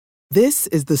This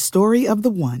is the story of the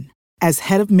one. As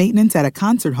head of maintenance at a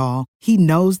concert hall, he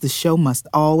knows the show must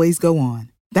always go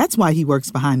on. That's why he works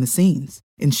behind the scenes,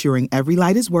 ensuring every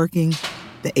light is working,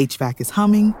 the HVAC is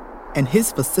humming, and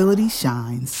his facility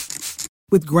shines.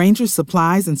 With Grainger's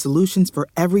supplies and solutions for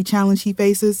every challenge he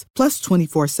faces, plus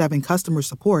 24/7 customer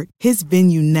support, his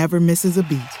venue never misses a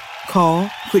beat. Call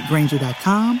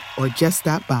quickgrainger.com or just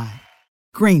stop by.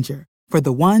 Grainger, for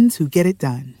the ones who get it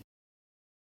done.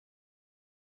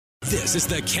 This is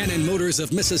the Cannon Motors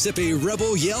of Mississippi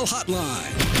Rebel Yell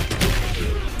Hotline.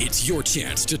 It's your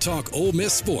chance to talk Ole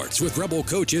Miss sports with Rebel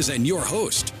coaches and your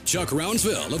host, Chuck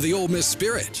Rounsville of the Ole Miss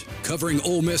Spirit, covering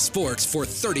Ole Miss sports for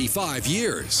 35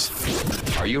 years.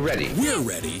 Are you ready? We're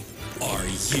ready. Are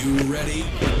you ready?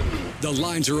 The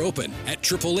lines are open at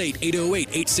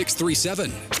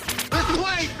 888-808-8637. Let's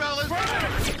play, fellas!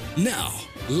 Now,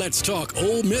 let's talk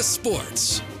Ole Miss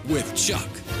sports with Chuck.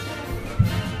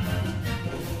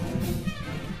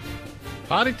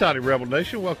 Hotty toddy, Rebel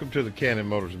Nation. Welcome to the Cannon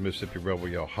Motors of Mississippi Rebel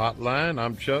Yell Hotline.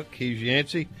 I'm Chuck. He's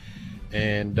Yancey.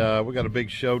 And we got a big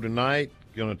show tonight.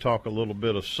 Going to talk a little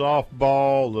bit of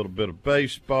softball, a little bit of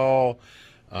baseball.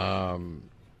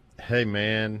 Hey,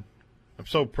 man, I'm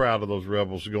so proud of those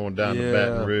Rebels going down to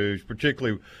Baton Rouge,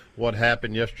 particularly what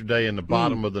happened yesterday in the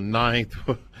bottom of the ninth.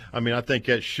 I mean, I think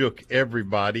that shook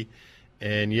everybody.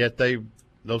 And yet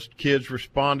those kids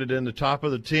responded in the top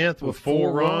of the 10th with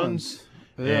four runs.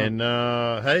 Yeah. And,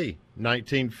 hey,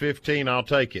 19-15, I'll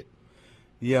take it.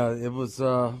 Yeah, it was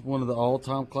one of the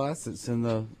all-time classics in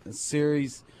the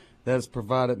series that has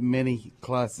provided many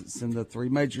classics in the three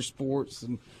major sports.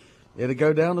 And it'll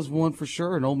go down as one for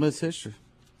sure in Ole Miss history.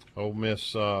 Ole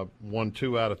Miss won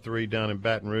 2 out of 3 down in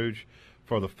Baton Rouge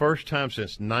for the first time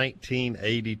since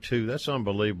 1982. That's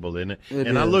unbelievable, isn't it? It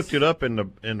is. I looked it up in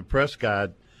the press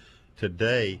guide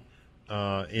today.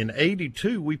 In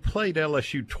 82, we played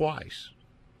LSU twice.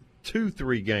 2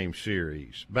 3-game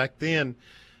series. Back then,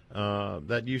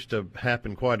 that used to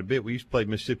happen quite a bit. We used to play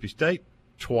Mississippi State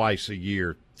twice a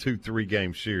year, 2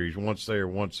 3-game series, once there,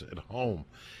 once at home.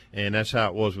 And that's how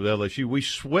it was with LSU. We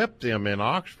swept them in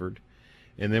Oxford,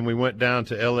 and then we went down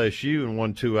to LSU and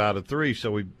won 2 out of 3.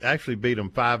 So we actually beat them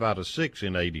 5 out of 6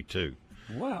 in 82.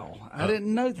 Wow. I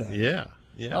didn't know that. Yeah.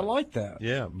 Yeah. I like that.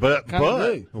 Yeah, but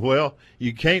well,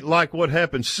 you can't like what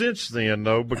happened since then,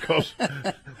 though, because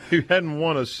you hadn't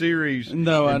won a series in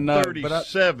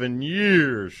 37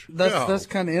 years. That's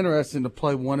kind of interesting to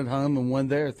play one at home and one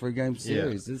there, 3-game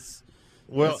series.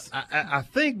 Yeah. I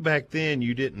think back then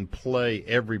you didn't play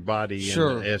everybody in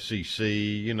the SEC,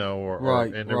 you know,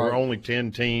 and there were only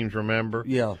 10 teams, remember?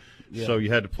 Yeah. So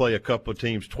you had to play a couple of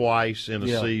teams twice in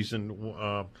a season,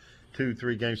 2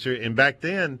 3-game series. And back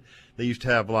then they used to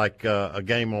have like a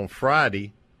game on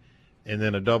Friday and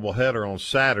then a doubleheader on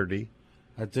Saturday.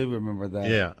 I do remember that.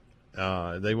 Yeah.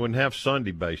 They wouldn't have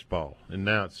Sunday baseball, and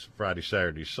now it's Friday,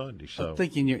 Saturday, Sunday. So I'm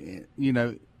thinking,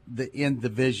 the in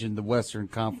division, the Western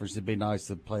Conference, it'd be nice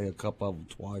to play a couple of them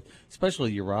twice,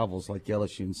 especially your rivals like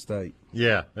LSU and State.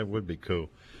 Yeah, that would be cool.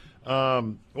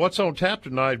 What's on tap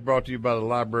tonight is brought to you by the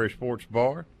Library Sports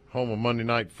Bar, home of Monday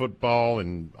Night Football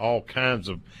and all kinds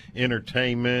of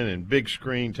entertainment and big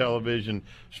screen television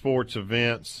sports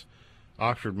events.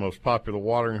 Oxford's most popular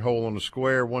watering hole on the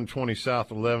square, 120 South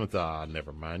 11th.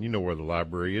 Never mind. You know where the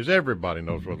library is. Everybody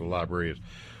knows where the library is.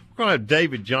 We're going to have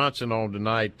David Johnson on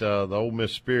tonight, the Ole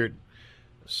Miss Spirit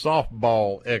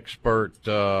softball expert,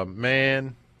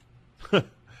 man, at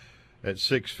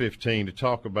 6:15 to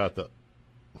talk about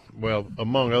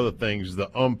among other things, the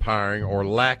umpiring or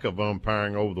lack of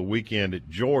umpiring over the weekend at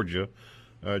Georgia.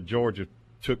 Georgia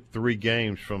took 3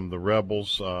 games from the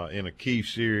Rebels in a key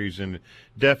series and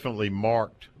definitely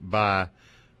marked by,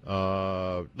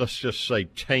 let's just say,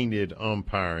 tainted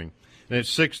umpiring. And at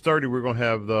 6:30, we're going to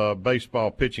have the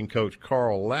baseball pitching coach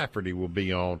Carl Lafferty will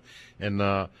be on. And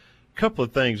a couple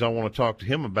of things I want to talk to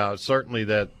him about. Certainly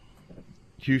that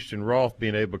Houston Roth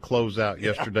being able to close out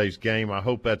yesterday's game. I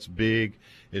hope that's big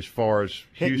as far as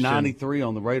Houston. Hit 93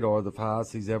 on the radar, the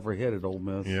highest he's ever hit at Ole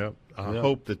Miss. Yeah. I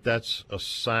hope that's a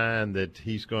sign that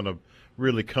he's going to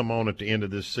really come on at the end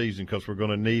of this season, because we're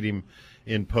going to need him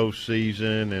in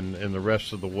postseason and the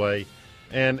rest of the way.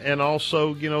 And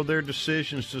also, their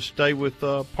decisions to stay with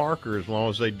Parker as long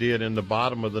as they did in the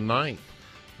bottom of the ninth.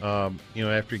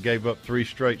 After he gave up 3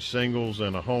 straight singles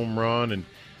and a home run and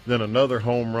then another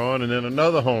home run, and then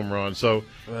another home run. So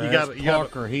you got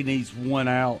Parker. He needs one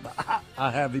out. I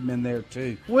have him in there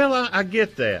too. Well, I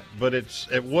get that, but it's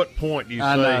at what point do you say?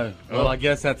 I know. Well, I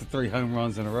guess after 3 home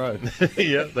runs in a row.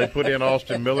 Yeah, they put in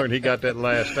Austin Miller, and he got that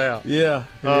last out. Yeah.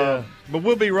 But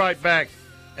we'll be right back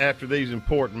after these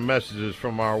important messages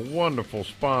from our wonderful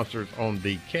sponsors on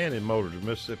the Cannon Motors of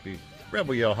Mississippi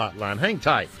Rebel Yell Hotline. Hang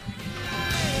tight.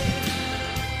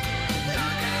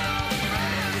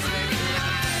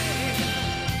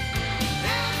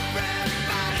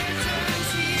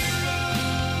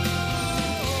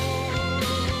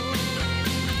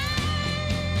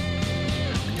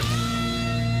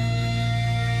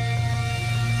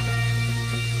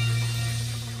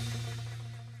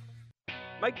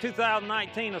 Make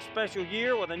 2019 a special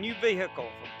year with a new vehicle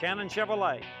from Cannon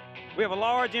Chevrolet. We have a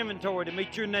large inventory to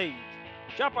meet your needs.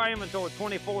 Shop our inventory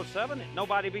 24/7 at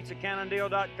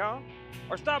nobodybeatsacannondeal.com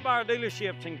or stop by our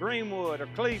dealerships in Greenwood or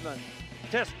Cleveland.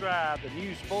 Test drive the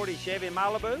new sporty Chevy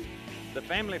Malibu, the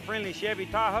family-friendly Chevy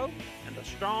Tahoe, and the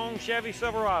strong Chevy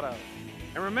Silverado.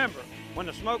 And remember, when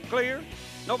the smoke clears,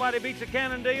 nobody beats a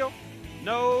Cannon deal.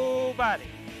 Nobody.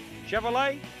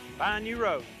 Chevrolet, find new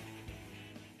road.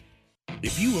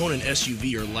 If you own an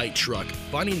SUV or light truck,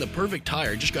 finding the perfect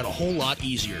tire just got a whole lot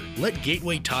easier. Let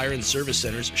Gateway Tire and Service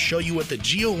Centers show you what the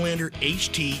Geolander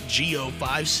HT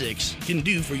Go56 can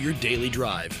do for your daily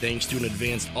drive. Thanks to an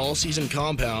advanced all-season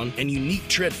compound and unique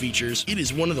tread features, it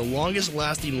is one of the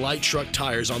longest-lasting light truck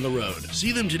tires on the road.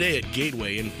 See them today at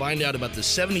Gateway and find out about the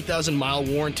 70,000-mile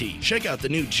warranty. Check out the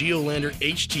new Geolander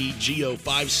HT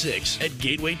Go56 at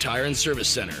Gateway Tire and Service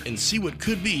Center and see what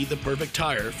could be the perfect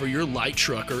tire for your light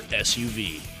truck or SUV.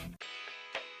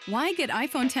 Why get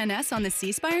iPhone XS on the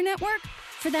C Spire network?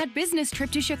 For that business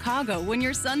trip to Chicago when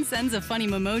your son sends a funny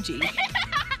memoji.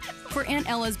 For Aunt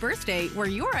Ella's birthday, where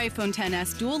your iPhone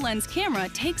XS dual-lens camera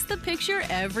takes the picture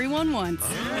everyone wants.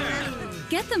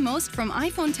 Get the most from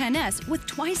iPhone XS with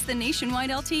twice the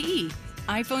nationwide LTE.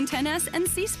 iPhone XS and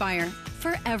C Spire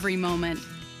for every moment.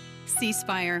 C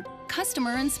Spire,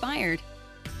 customer inspired.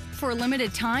 For a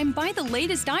limited time, buy the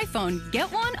latest iPhone.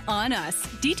 Get one on us.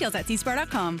 Details at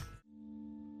cspire.com.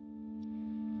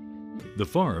 The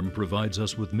farm provides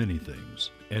us with many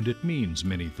things, and it means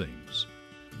many things.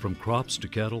 From crops to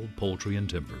cattle, poultry, and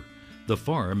timber, the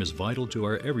farm is vital to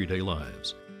our everyday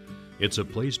lives. It's a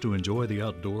place to enjoy the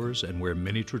outdoors and where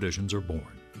many traditions are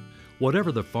born.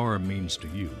 Whatever the farm means to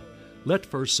you, let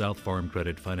First South Farm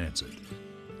Credit finance it.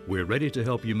 We're ready to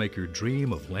help you make your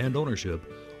dream of land ownership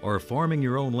or farming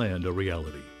your own land a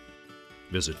reality.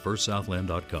 Visit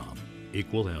firstsouthland.com.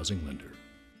 Equal housing lender.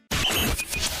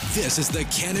 This is the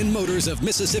Cannon Motors of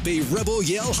Mississippi Rebel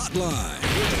Yell Hotline.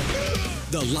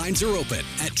 The lines are open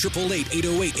at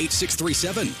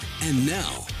 888-808-8637. And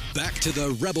now, back to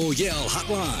the Rebel Yell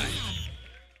Hotline.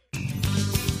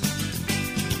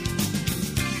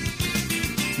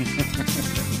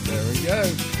 There we go.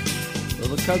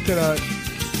 Little coconut.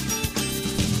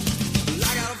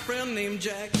 I got a friend named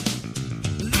Jack.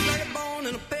 Looks like a bone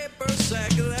in a paper sack.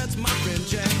 That's my friend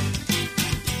Jack.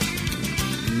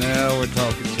 Now we're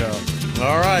talking, Chuck.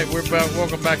 All right,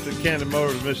 welcome back to the Cannon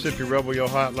Motors Mississippi Rebel Yell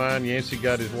Hotline. Yancey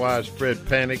got his widespread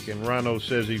panic, and Rhino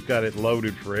says he's got it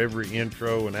loaded for every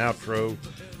intro and outro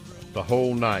the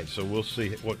whole night. So we'll see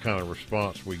what kind of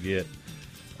response we get.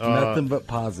 Nothing but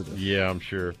positive. Yeah, I'm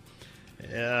sure.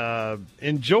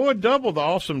 Enjoy double the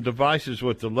awesome devices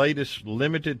with the latest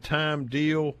limited time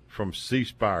deal from C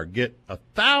Spire. Get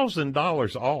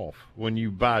 $1,000 off when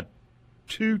you buy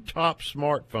 2 top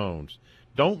smartphones.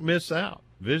 Don't miss out.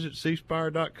 Visit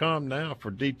cspire.com now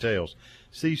for details.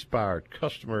 C Spire,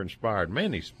 customer inspired.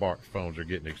 Man, these smartphones are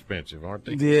getting expensive, aren't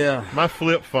they? Yeah. My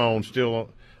flip phone still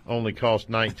only cost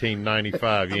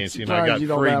 $19.95, Yancey, and I got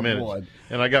free minutes. One.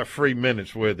 And I got free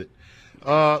minutes with it.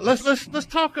 Let's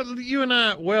talk, you and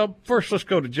I. Well, first let's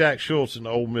go to Jack Schultz in the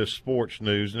Ole Miss sports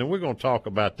news, and then we're going to talk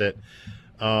about that.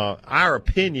 Our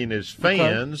opinion as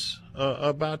fans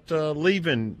about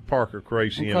leaving Parker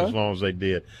Crazy in as long as they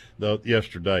did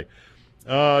yesterday.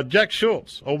 Jack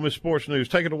Schultz, Ole Miss sports news.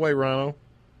 Take it away, Rhino.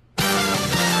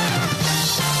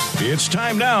 It's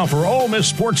time now for Ole Miss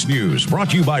Sports News, brought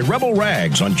to you by Rebel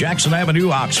Rags on Jackson Avenue,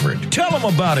 Oxford. Tell them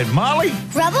about it, Molly.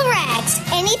 Rebel Rags,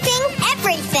 anything,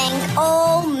 everything,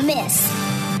 Ole Miss.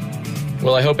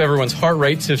 Well, I hope everyone's heart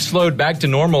rates have slowed back to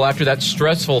normal after that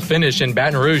stressful finish in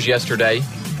Baton Rouge yesterday.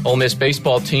 Ole Miss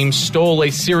baseball team stole a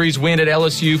series win at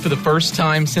LSU for the first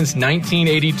time since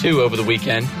 1982 over the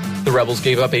weekend. The Rebels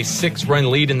gave up a 6-run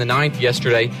lead in the 9th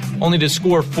yesterday, only to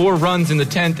score 4 runs in the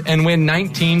 10th and win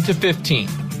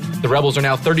 19-15. The Rebels are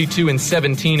now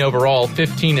 32-17 overall,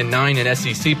 15-9 in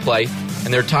SEC play,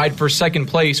 and they're tied for second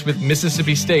place with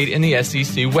Mississippi State in the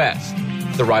SEC West.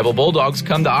 The rival Bulldogs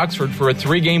come to Oxford for a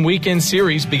 3-game weekend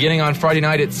series beginning on Friday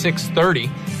night at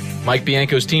 6:30. Mike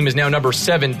Bianco's team is now number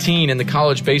 17 in the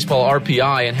college baseball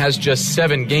RPI and has just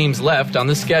 7 games left on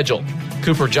the schedule.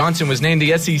 Cooper Johnson was named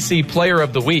the SEC Player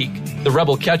of the Week. The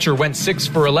Rebel catcher went 6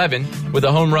 for 11 with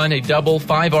a home run, a double,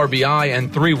 5 RBI,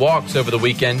 and 3 walks over the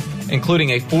weekend,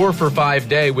 including a 4 for 5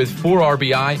 day with 4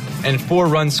 RBI and 4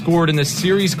 runs scored in the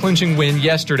series-clinching win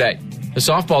yesterday. The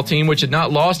softball team, which had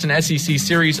not lost an SEC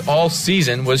series all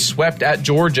season, was swept at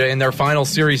Georgia in their final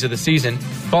series of the season,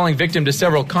 falling victim to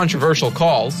several controversial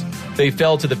calls. They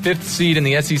fell to the 5th seed in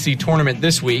the SEC tournament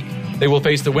this week. They will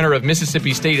face the winner of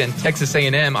Mississippi State and Texas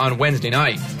A&M on Wednesday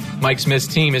night. Mike Smith's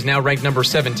team is now ranked number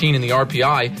 17 in the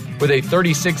RPI with a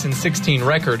 36-16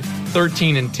 record,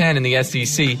 13-10 in the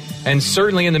SEC, and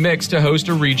certainly in the mix to host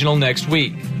a regional next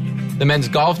week. The men's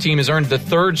golf team has earned the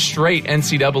 3rd straight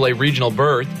NCAA regional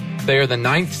berth. They are the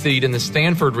 9th seed in the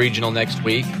Stanford Regional next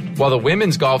week, while the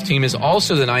women's golf team is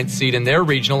also the 9th seed in their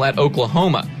regional at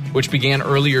Oklahoma, which began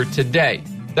earlier today.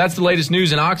 That's the latest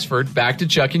news in Oxford. Back to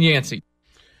Chuck and Yancey.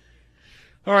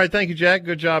 All right, thank you, Jack.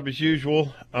 Good job as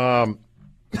usual.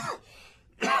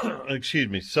 Excuse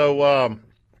me. So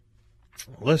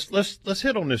let's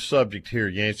hit on this subject here,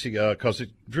 Yancey, because it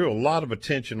drew a lot of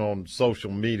attention on social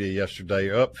media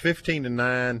yesterday. Up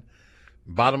 15-9,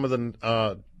 bottom of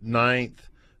the 9th.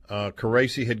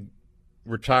 Caracci had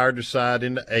retired the side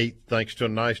into 8th thanks to a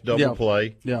nice double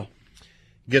play. Yeah.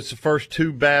 Gets the first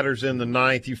 2 batters in the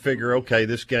 9th. You figure, okay,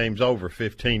 this game's over,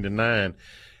 15-9.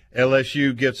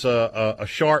 LSU gets a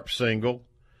sharp single,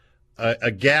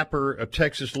 a gapper, a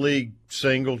Texas League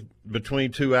single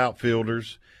between 2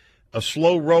 outfielders, a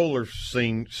slow roller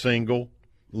single,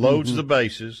 loads the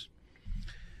bases,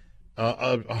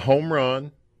 a home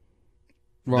run.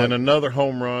 Right. Then another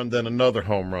home run, then another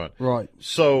home run. Right.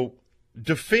 So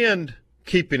defend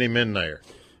keeping him in there.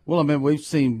 Well, I mean, we've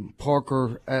seen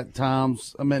Parker at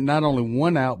times, I mean, not only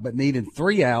 1 out, but needing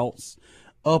 3 outs,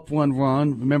 up 1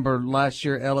 run. Remember last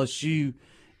year LSU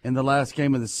in the last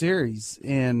game of the series,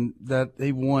 and that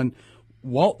he won,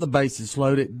 walked the bases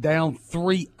loaded, down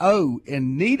 3-0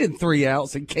 and needed 3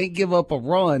 outs and can't give up a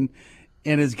run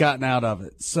and has gotten out of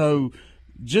it. So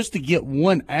just to get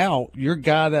 1 out, your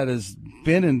guy that has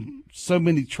been in so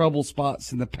many trouble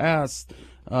spots in the past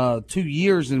 2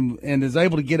 years and is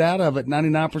able to get out of it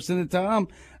 99% of the time,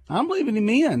 I'm leaving him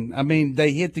in. I mean,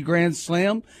 they hit the grand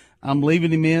slam. I'm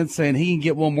leaving him in, saying he can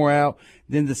get 1 more out.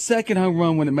 Then the second home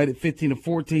run when it made it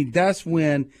 15-14, that's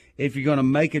when, if you're going to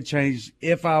make a change,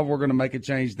 if I were going to make a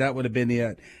change, that would have been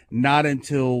it. Not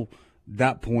until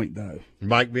that point, though.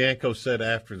 Mike Bianco said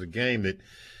after the game that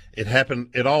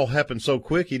it all happened so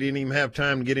quick he didn't even have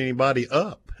time to get anybody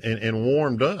up and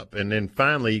warmed up. And then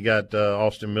finally he got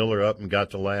Austin Miller up and got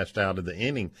the last out of the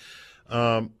inning.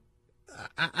 I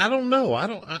don't know.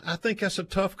 I think that's a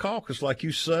tough call because, like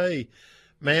you say,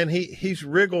 man, he's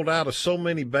wriggled out of so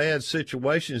many bad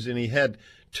situations, and he had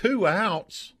 2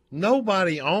 outs,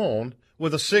 nobody on,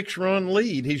 with a 6-run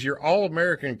lead. He's your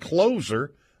All-American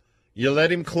closer. You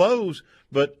let him close,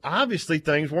 but obviously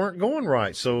things weren't going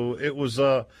right. So it was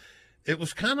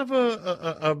kind of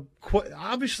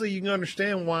obviously you can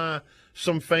understand why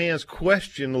some fans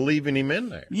question leaving him in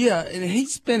there. Yeah, and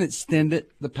he's been extended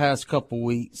the past couple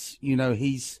weeks. You know,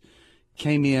 he's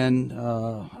came in,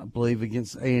 I believe,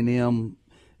 against A&M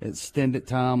extended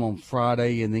time on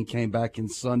Friday, and then came back in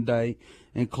Sunday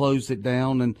and closed it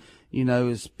down. And you know,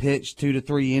 has pitched 2 to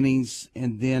 3 innings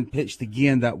and then pitched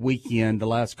again that weekend, the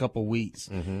last couple of weeks.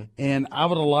 Mm-hmm. And I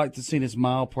would have liked to see his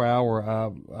mile per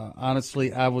hour.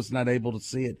 Honestly, I was not able to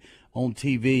see it on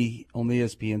TV on the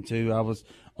ESPN2. I was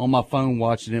on my phone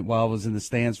watching it while I was in the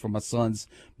stands for my son's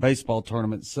baseball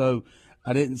tournament. So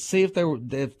I didn't see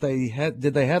did they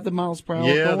have the miles per hour?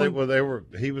 Yeah, they were.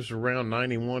 He was around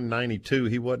 91, 92.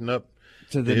 He wasn't up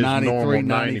to the 93,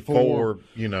 94.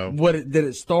 You know, did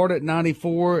it start at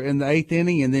 94 in the 8th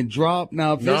inning and then drop?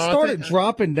 Now, if it started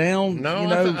dropping down,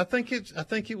 I think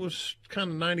it was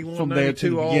kind of 91, from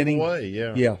 92 all the way.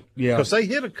 Yeah. Because they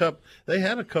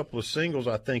had a couple of singles,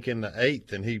 I think, in the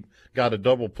 8th, and he got a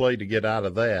double play to get out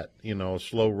of that. You know, a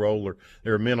slow roller.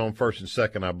 There were men on first and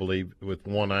second, I believe, with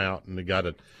 1 out, and they got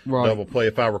a double play,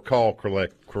 if I recall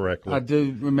correctly. I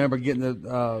do remember getting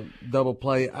the double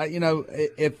play.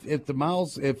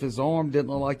 If his arm didn't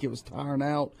look like it was tiring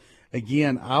out,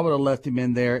 again, I would have left him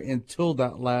in there until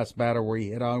that last batter where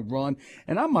he hit a run,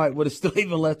 and I would have still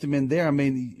even left him in there. I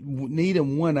mean,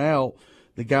 needing 1 out,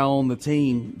 the guy on the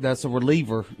team that's a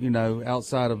reliever, you know,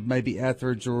 outside of maybe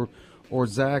Etheridge or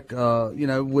Zach,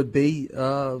 would be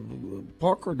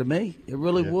Parker to me. It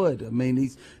really would. I mean,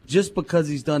 he's just because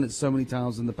he's done it so many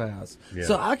times in the past. Yeah.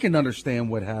 So I can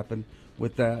understand what happened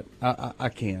with that. I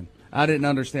can. I didn't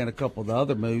understand a couple of the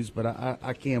other moves, but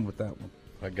I can with that one.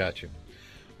 I got you.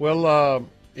 Well,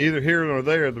 either here or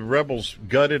there, the Rebels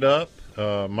gutted up.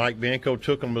 Mike Bianco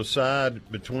took them aside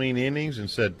between innings and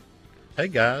said, "Hey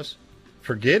guys,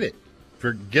 forget it.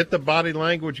 Get the body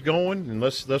language going, and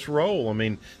let's roll. I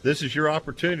mean, this is your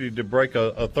opportunity to break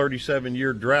a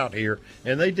 37-year drought here,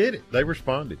 and they did it. They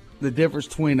responded. The difference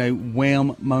between a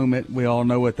wham moment, we all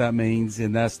know what that means,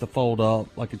 and that's the fold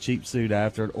up like a cheap suit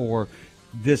after it, or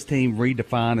this team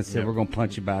redefined and said, we're going to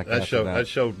punch you back that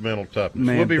showed mental toughness.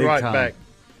 Man, we'll be right time. back.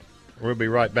 We'll be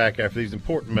right back after these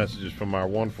important messages from our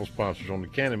wonderful sponsors on the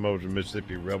Cannon Motors of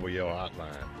Mississippi Rebel Yell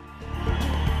Hotline.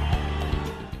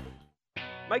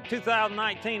 Make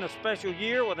 2019 a special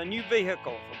year with a new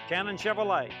vehicle from Cannon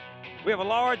Chevrolet. We have a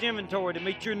large inventory to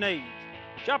meet your needs.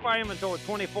 Shop our inventory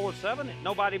 24/7 at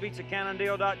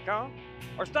nobodybeatsacannondeal.com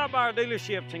or stop by our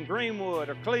dealerships in Greenwood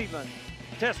or Cleveland.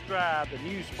 Test drive the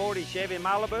new sporty Chevy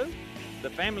Malibu, the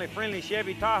family-friendly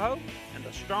Chevy Tahoe, and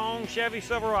the strong Chevy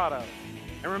Silverado.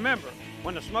 And remember,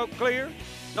 when the smoke clears,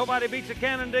 nobody beats a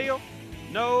Cannon deal.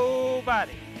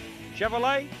 Nobody.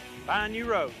 Chevrolet, find new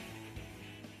road.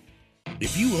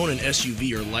 If you own an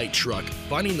SUV or light truck,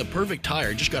 finding the perfect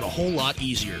tire just got a whole lot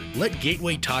easier. Let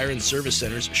Gateway Tire and Service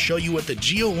Centers show you what the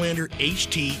Geolander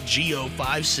HT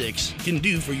Go56 can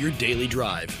do for your daily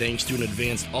drive. Thanks to an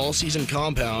advanced all-season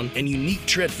compound and unique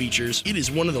tread features, it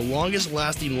is one of the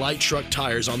longest-lasting light truck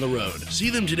tires on the road. See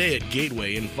them today at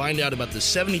Gateway and find out about the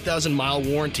 70,000-mile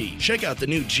warranty. Check out the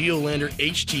new Geolander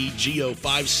HT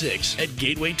Go56 at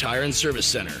Gateway Tire and Service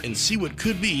Center and see what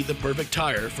could be the perfect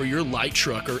tire for your light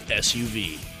truck or SUV.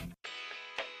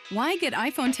 Why get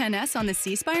iPhone XS on the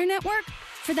C Spire network?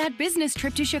 For that business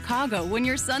trip to Chicago when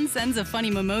your son sends a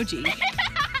funny memoji.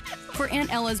 For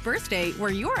Aunt Ella's birthday,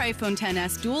 where your iPhone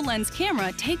XS dual lens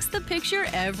camera takes the picture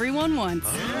everyone wants.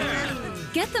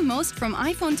 Get the most from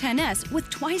iPhone XS with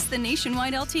twice the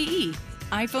nationwide LTE.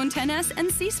 iPhone XS and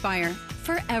C Spire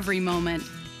for every moment.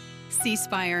 C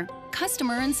Spire,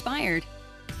 customer inspired.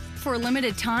 For a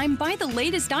limited time, buy the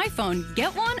latest iPhone.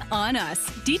 Get one on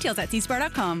us. Details at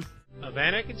cspire.com. A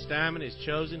Van Atkins diamond is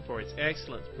chosen for its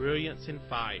excellence, brilliance, and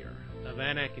fire. A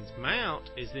Van Atkins mount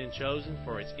is then chosen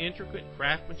for its intricate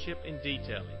craftsmanship and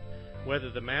detailing. Whether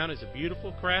the mount is a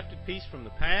beautiful crafted piece from the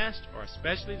past or a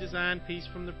specially designed piece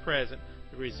from the present,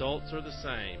 the results are the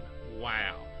same.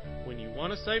 Wow. When you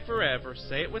want to say forever,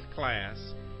 say it with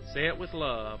class, say it with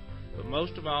love, but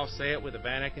most of all, say it with a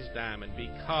Van Atkins diamond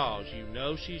because you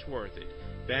know she's worth it.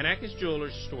 Van Atkins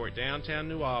Jewelers, store at downtown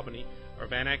New Albany or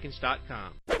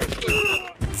vanatkins.com.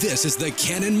 This is the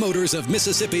Cannon Motors of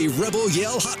Mississippi Rebel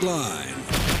Yell Hotline.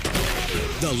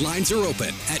 The lines are open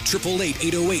at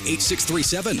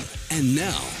 888-808-8637. And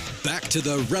now, back to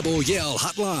the Rebel Yell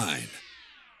Hotline.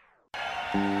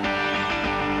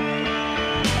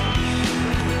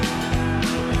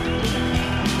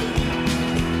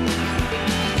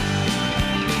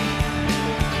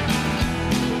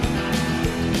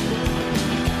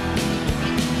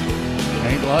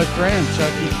 Ain't life grand,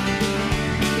 Chucky.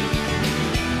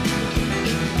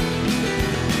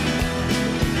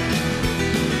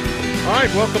 All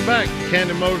right, welcome back.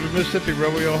 Cannon Motors of Mississippi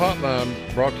Rebel Yell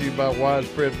Hotline, brought to you by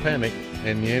Widespread Panic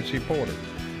and Yancey Porter.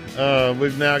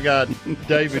 We've now got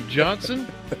David Johnson,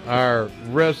 our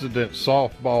resident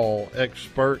softball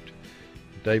expert.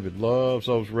 David loves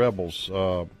those Rebels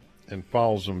and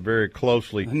follows them very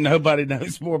closely. Nobody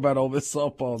knows more about Ole Miss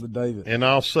softball than David. And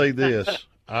I'll say this,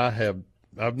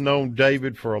 I've known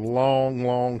David for a long,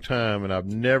 long time, and I've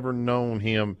never known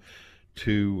him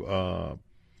to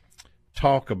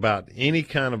talk about any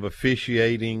kind of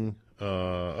officiating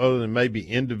other than maybe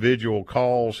individual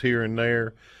calls here and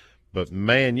there. But,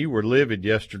 man, you were livid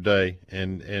yesterday,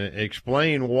 and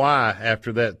explain why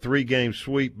after that 3-game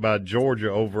sweep by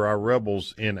Georgia over our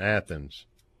Rebels in Athens.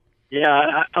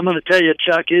 Yeah, I'm going to tell you,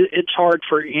 Chuck, it's hard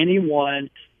for anyone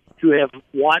to have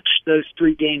watched those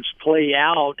 3 games play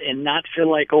out and not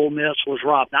feel like Ole Miss was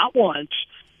robbed. Not once,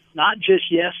 not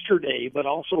just yesterday, but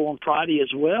also on Friday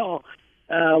as well,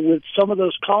 with some of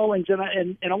those callings. And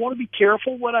I want to be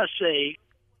careful what I say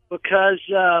because,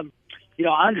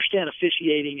 I understand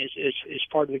officiating is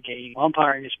part of the game.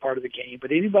 Umpiring is part of the game.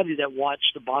 But anybody that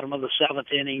watched the bottom of the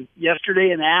 7th inning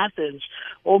yesterday in Athens,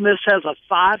 Ole Miss has a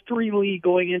 5-3 lead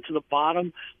going into the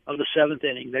bottom of the 7th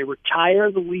inning. They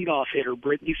retire the leadoff hitter,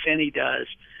 Brittany Finney does.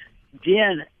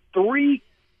 Then 3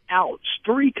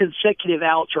 consecutive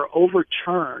outs are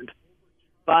overturned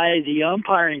by the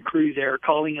umpiring crew there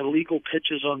calling illegal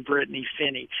pitches on Brittany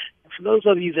Finney. For those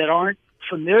of you that aren't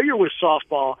familiar with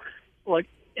softball, like,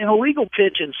 an illegal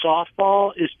pitch in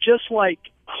softball is just like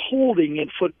holding in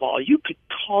football. You could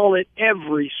call it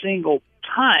every single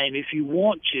time if you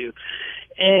want to.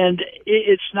 And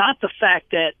it's not the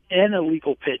fact that an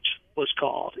illegal pitch was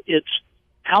called. It's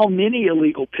how many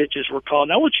illegal pitches were called.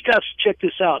 Now, I want you guys to check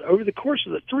this out. Over the course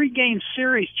of the 3-game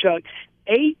series, Chuck,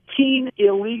 18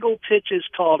 illegal pitches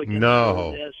called against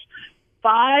Ole Miss.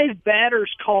 5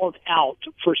 batters called out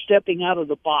for stepping out of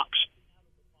the box.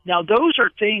 Now, those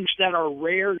are things that are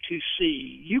rare to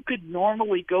see. You could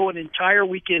normally go an entire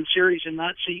weekend series and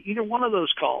not see either one of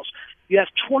those calls. You have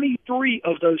 23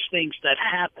 of those things that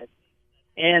happen.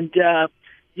 And,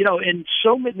 and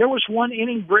there was one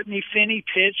inning Brittany Finney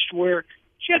pitched where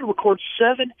she had to record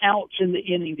 7 outs in the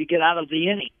inning to get out of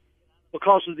the inning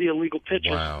because of the illegal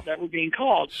pitches that were being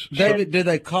called. David, do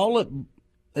they call it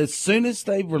as soon as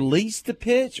they release the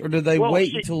pitch, or do they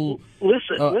wait until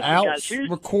outs guys,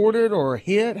 recorded or a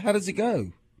hit? How does it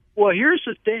go? Well, here's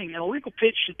the thing. An illegal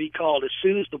pitch should be called as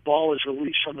soon as the ball is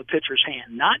released from the pitcher's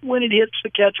hand, not when it hits the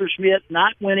catcher's mitt,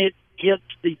 not when it hits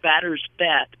the batter's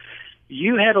bat.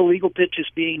 You had illegal pitches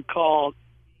being called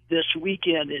this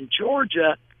weekend in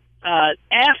Georgia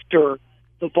after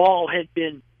the ball had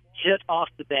been hit off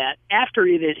the bat, after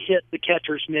it had hit the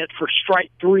catcher's mitt for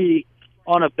strike 3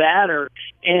 on a batter.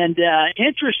 And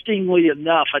interestingly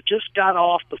enough, I just got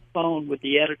off the phone with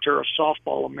the editor of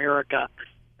Softball America,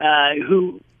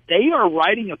 who they are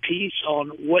writing a piece on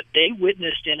what they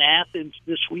witnessed in Athens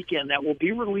this weekend that will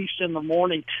be released in the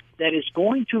morning that is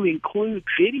going to include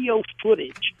video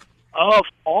footage of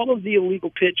all of the illegal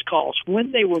pitch calls,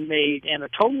 when they were made, and a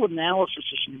total analysis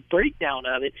and breakdown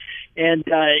of it. And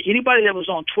anybody that was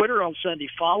on Twitter on Sunday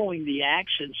following the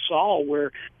action saw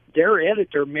where their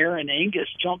editor, Marin Angus,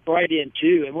 jumped right in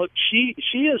too. And look, she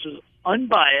is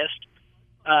unbiased.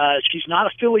 She's not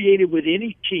affiliated with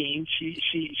any team.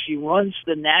 She runs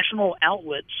the national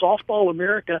outlet, Softball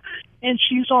America, and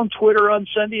she's on Twitter on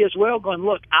Sunday as well going,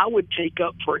 look, I would take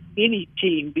up for any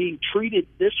team being treated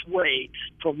this way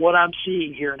from what I'm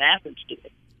seeing here in Athens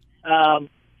today.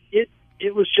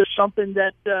 It was just something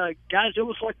that, guys, it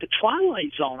was like the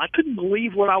Twilight Zone. I couldn't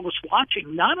believe what I was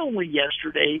watching, not only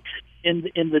yesterday in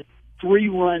the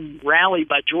 3-run rally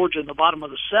by Georgia in the bottom of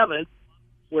the 7th,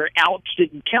 where outs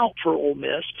didn't count for Ole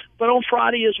Miss, but on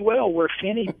Friday as well, where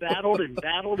Finney battled and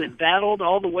battled and battled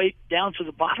all the way down to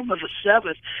the bottom of the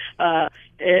 7th,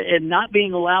 and not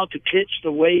being allowed to pitch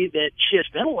the way that she has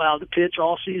been allowed to pitch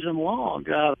all season long.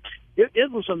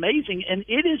 It was amazing, and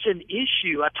it is an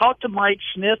issue. I talked to Mike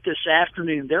Smith this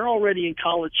afternoon. They're already in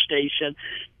College Station.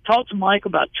 Talked to Mike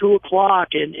about 2 o'clock,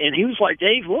 and he was like,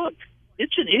 Dave, look,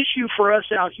 it's an issue for us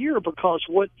out here because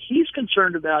what he's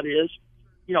concerned about is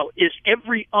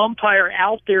every umpire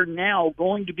out there now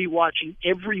going to be watching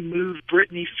every move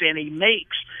Brittany Finney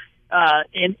makes?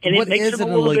 And what it makes is an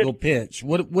illegal pitch?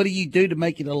 What do you do to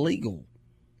make it illegal?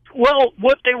 Well,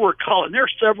 what they were calling, there are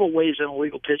several ways an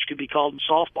illegal pitch could be called in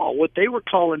softball. What they were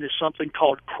calling is something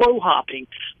called crow hopping,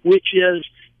 which is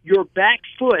your back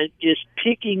foot is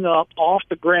picking up off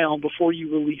the ground before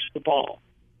you release the ball,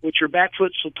 which your back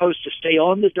foot's supposed to stay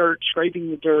on the dirt,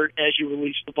 scraping the dirt as you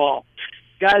release the ball.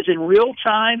 Guys, in real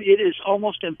time, it is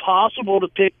almost impossible to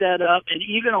pick that up. And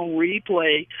even on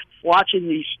replay, watching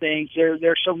these things,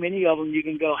 there's so many of them, you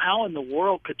can go, how in the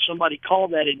world could somebody call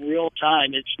that in real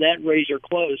time? It's that razor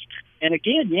close. And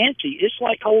again, Yancey, it's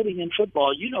like holding in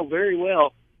football. You know very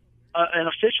well, an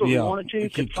official who wanted to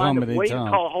could find a way to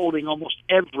call holding almost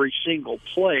every single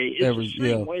play. It's the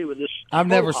same way with this. I've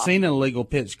never seen an illegal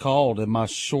pitch called in my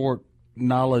short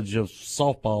knowledge of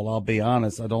softball. I'll be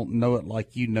honest. I don't know it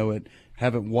like you know it.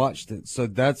 Haven't watched it. So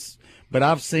but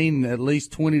I've seen at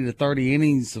least 20 to 30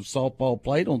 innings of softball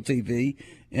played on TV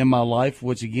in my life,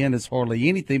 which again is hardly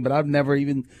anything, but I've never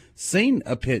even seen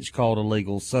a pitch called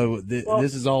illegal. So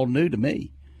this is all new to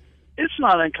me. It's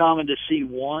not uncommon to see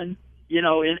one, in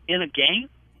a game.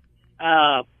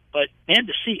 But man,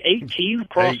 to see 18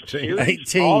 across the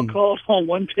series, all called on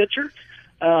one pitcher.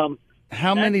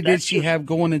 How many did she have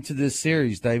going into this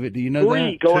series, David? Do you know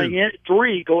that?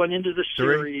 Three going into the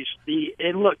series.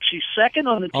 And look, she's second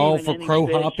on the team. All for crow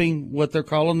hopping, what they're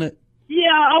calling it? Yeah,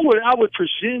 I would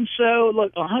presume so.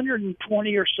 Look,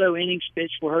 120 or so innings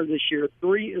pitched for her this year.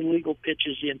 3 illegal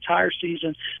pitches the entire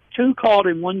season. 2 called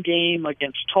in one game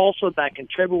against Tulsa back in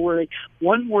February.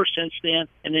 1 more since then,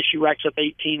 and then she racks up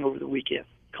 18 over the weekend.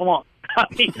 Come on.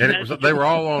 And they were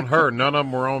all on her. None of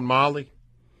them were on Molly?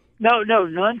 No,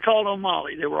 none called on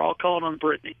Molly. They were all called on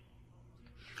Brittany.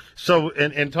 So,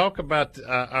 and talk about,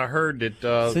 I heard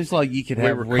that seems like you could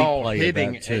have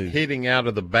replay hitting out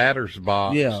of the batter's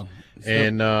box. Yeah.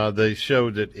 And they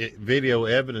showed that video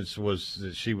evidence was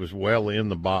that she was well in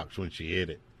the box when she hit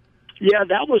it. Yeah,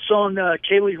 that was on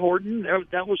Kaylee Horton.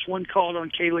 That was one called on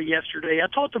Kaylee yesterday.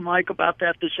 I talked to Mike about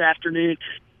that this afternoon.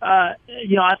 I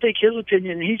think his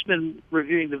opinion, and he's been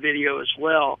reviewing the video as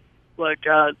well. Like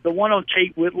the one on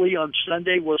Tate Whitley on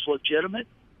Sunday was legitimate.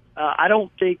 I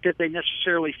don't think that they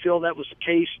necessarily feel that was the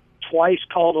case twice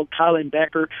called on Kylan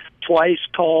Becker, twice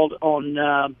called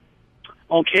on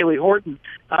Kaylee Horton.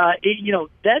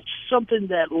 That's something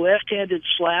that left-handed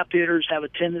slap hitters have a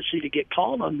tendency to get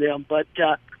called on them. But,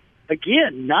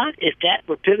 again, not at that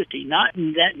rapidity, not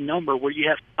in that number where you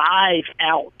have 5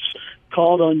 outs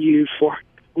called on you for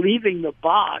leaving the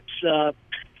box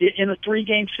in a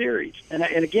 3-game series. And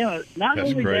again, not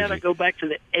That's only crazy. that, I go back to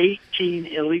the 18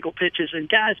 illegal pitches. And,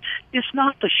 guys, it's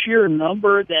not the sheer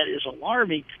number that is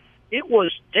alarming.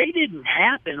 They didn't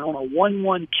happen on a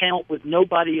 1-1 count with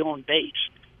nobody on base.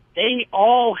 They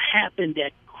all happened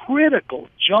at critical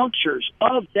junctures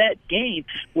of that game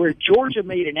where Georgia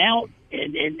made an out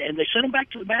and they sent them back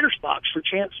to the batter's box for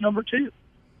chance number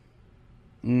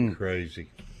 2. Crazy.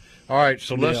 All right,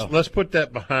 so let's put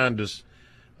that behind us.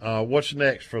 What's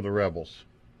next for the Rebels?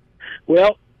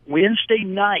 Well, Wednesday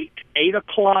night, 8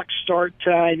 o'clock start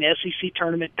time, SEC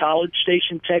tournament, College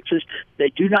Station, Texas. They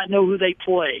do not know who they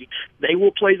play. They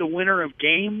will play the winner of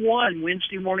Game 1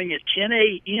 Wednesday morning at 10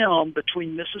 a.m.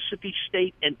 between Mississippi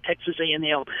State and Texas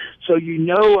A&M. So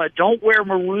don't wear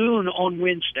maroon on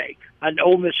Wednesday. I know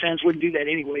Ole Miss fans wouldn't do that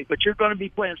anyway, but you're going to be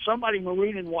playing somebody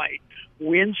maroon and white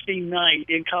Wednesday night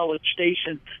in College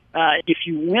Station. If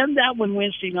you win that one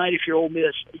Wednesday night, if you're Ole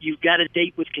Miss, you've got a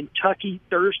date with Kentucky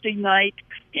Thursday night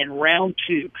in round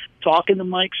 2. Talking to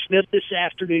Mike Smith this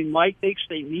afternoon, Mike thinks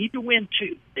they need to win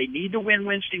 2. They need to win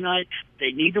Wednesday night.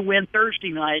 They need to win Thursday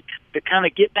night to kind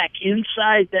of get back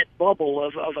inside that bubble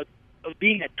of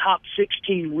being a top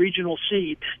 16 regional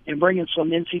seed and bringing some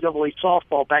NCAA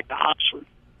softball back to Oxford.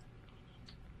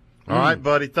 All right,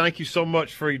 buddy. Thank you so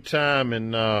much for your time,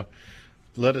 and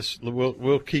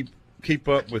we'll keep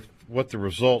up with what the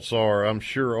results are. I'm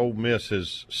sure Ole Miss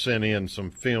has sent in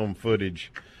some film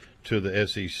footage to the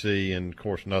SEC, and of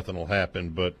course nothing will happen,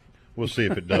 but we'll see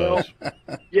if it does.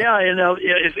 Yeah,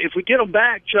 if we get them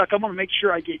back, Chuck, I'm going to make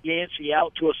sure I get Yancey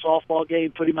out to a softball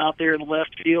game, put him out there in the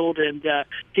left field, and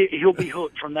he'll be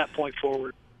hooked from that point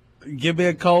forward. Give me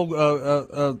a cold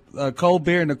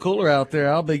beer in the cooler out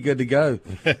there. I'll be good to go.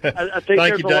 I think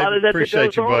there's a lot of that that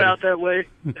goes on out that way.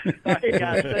 Hey,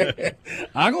 guys, thank you.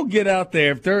 I'm gonna get out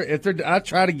there if they're. I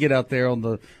tried to get out there on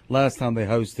the last time they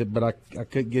hosted, but I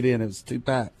couldn't get in. It was too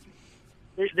packed.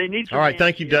 They need some. All right,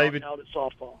 thank you, David. Out at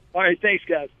softball. All right, thanks,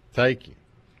 guys. Thank you.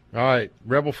 All right,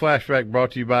 Rebel Flashback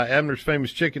brought to you by Abner's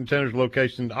Famous Chicken Tenders,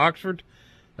 location in Oxford.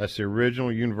 That's the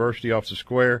original University off the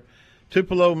square.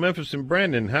 Tupelo, Memphis, and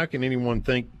Brandon. How can anyone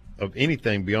think of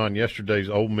anything beyond yesterday's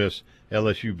Ole Miss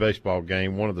LSU baseball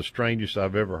game? One of the strangest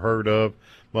I've ever heard of,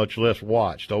 much less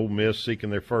watched. Ole Miss, seeking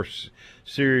their first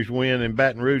series win in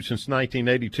Baton Rouge since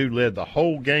 1982, led the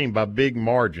whole game by big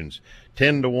margins: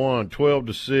 10-1,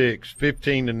 12-6,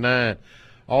 15-9.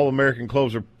 All-American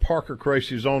closer Parker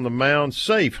Crazy is on the mound.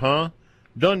 Safe, huh?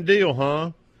 Done deal,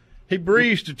 huh? He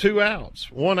breezed to 2 outs,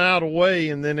 1 out away,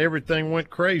 and then everything went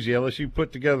crazy. LSU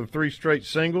put together 3 straight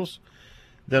singles,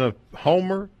 then a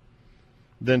homer,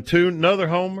 then another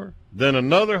homer, then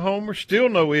another homer. Still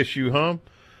no issue, huh?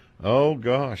 Oh,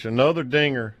 gosh, another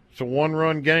dinger. It's a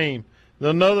 1-run game.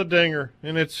 Then another dinger,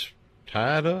 and it's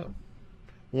tied up.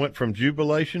 Went from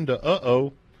jubilation to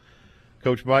uh-oh.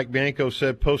 Coach Mike Bianco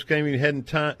said post-game he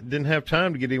didn't have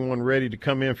time to get anyone ready to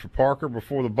come in for Parker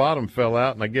before the bottom fell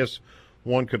out, and I guess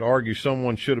one could argue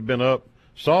someone should have been up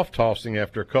soft-tossing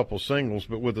after a couple singles,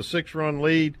 but with a 6-run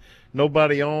lead,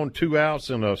 nobody on, 2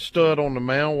 outs, and a stud on the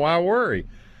mound, why worry?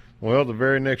 Well, the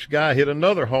very next guy hit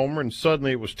another homer, and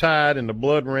suddenly it was tied, and the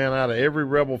blood ran out of every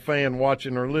Rebel fan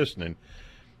watching or listening.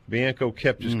 Bianco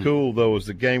kept his cool, though, as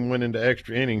the game went into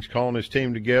extra innings, calling his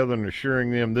team together and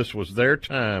assuring them this was their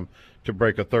time to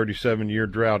break a 37-year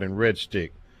drought in Red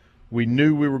Stick. We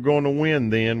knew we were going to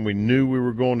win then. We knew we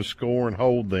were going to score and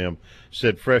hold them,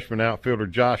 said freshman outfielder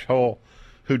Josh Hull,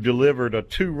 who delivered a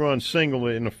 2-run single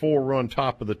in a 4-run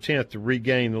top of the 10th to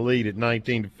regain the lead at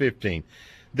 19-15.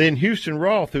 Then Houston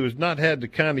Roth, who has not had the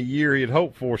kind of year he had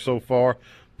hoped for so far,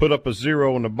 put up a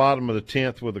 0 in the bottom of the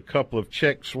 10th with a couple of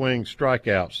check swing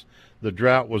strikeouts. The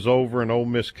drought was over, and Ole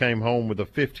Miss came home with a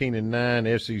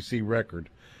 15-9 SEC record.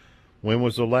 When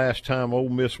was the last time Ole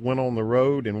Miss went on the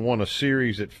road and won a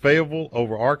series at Fayetteville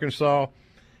over Arkansas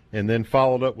and then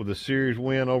followed up with a series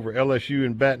win over LSU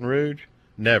in Baton Rouge?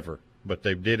 Never, but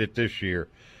they did it this year.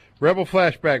 Rebel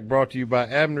Flashback brought to you by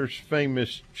Abner's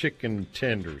Famous Chicken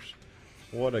Tenders.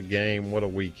 What a game, what a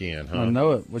weekend, huh? I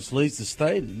know it, which leads to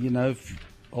State. If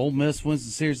Ole Miss wins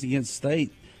the series against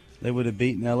State, they would have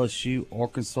beaten LSU,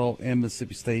 Arkansas, and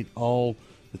Mississippi State, all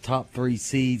the top 3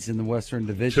 seeds in the Western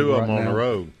Division. 2 of right them on now. the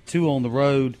road. 2 on the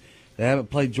road. They haven't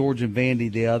played Georgia and Vandy,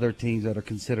 the other teams that are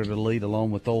considered elite,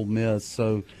 along with Ole Miss.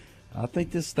 So I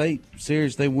think this state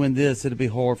series, they win this, it'll be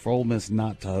hard for Ole Miss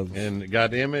not to host. And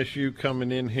got MSU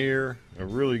coming in here, a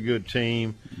really good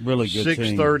team. Really good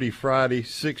 6:30 Friday,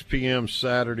 6 p.m.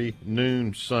 Saturday,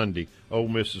 noon Sunday. Ole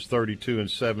Miss is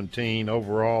 32-17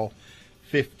 overall,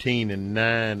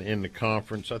 15-9 in the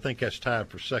conference. I think that's tied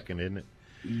for second, isn't it?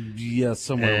 Yeah,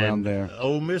 somewhere around there.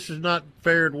 Ole Miss has not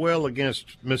fared well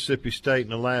against Mississippi State in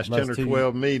the last 10 or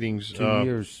 12 meetings. 2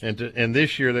 years. And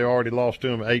this year they already lost to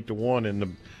them 8-1 in the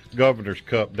Governor's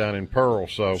Cup down in Pearl.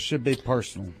 So should be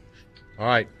personal. All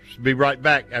right. Be right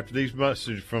back after these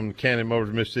messages from the Cannon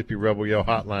Motors Mississippi Rebel Yell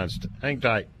Hotlines. Hang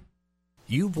tight.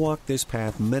 You've walked this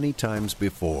path many times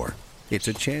before. It's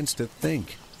a chance to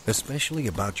think, especially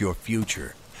about your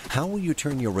future. How will you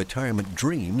turn your retirement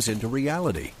dreams into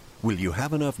reality? Will you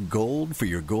have enough gold for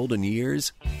your golden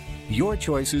years? Your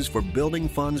choices for building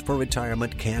funds for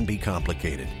retirement can be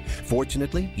complicated.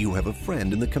 Fortunately, you have a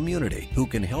friend in the community who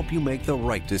can help you make the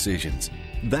right decisions.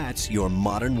 That's your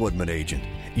Modern Woodman agent.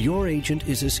 Your agent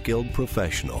is a skilled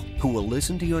professional who will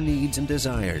listen to your needs and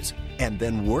desires and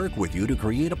then work with you to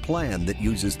create a plan that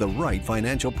uses the right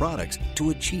financial products to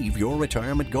achieve your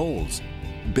retirement goals.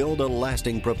 Build a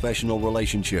lasting professional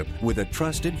relationship with a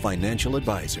trusted financial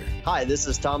advisor. Hi, this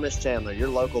is Thomas Chandler, your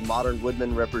local Modern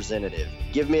Woodman representative.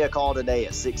 Give me a call today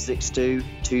at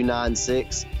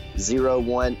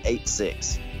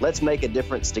 662-296-0186. Let's make a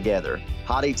difference together.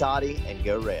 Hotty toddy and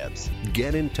go Rebs.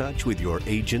 Get in touch with your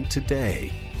agent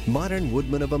today. Modern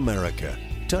Woodman of America.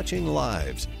 Touching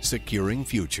lives, securing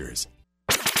futures.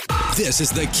 This is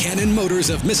the Cannon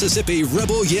Motors of Mississippi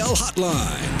Rebel Yell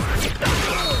Hotline.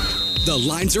 The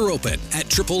lines are open at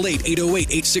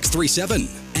 888-808-8637.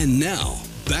 And now,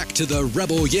 back to the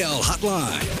Rebel Yell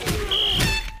Hotline.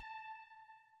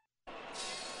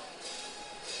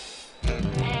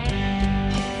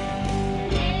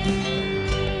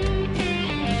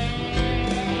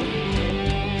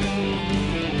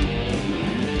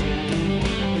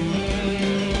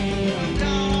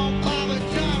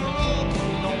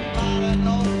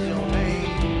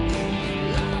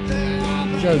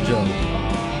 JoJo.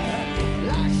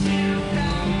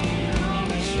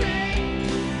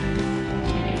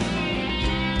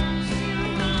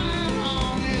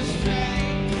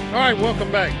 All right, welcome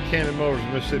back. Cannon Motors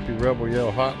Mississippi Rebel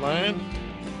Yell Hotline.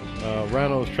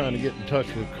 Rhino's trying to get in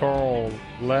touch with Carl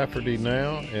Lafferty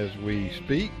now as we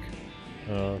speak.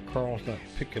 Carl's not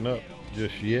picking up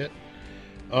just yet.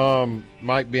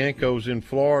 Mike Bianco's in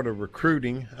Florida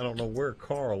recruiting. I don't know where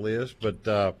Carl is,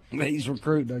 but he's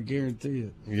recruiting, I guarantee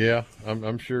it. Yeah,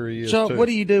 I'm sure he is. Chuck, too. what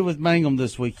do you do with Mangum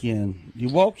this weekend? You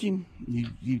walk him?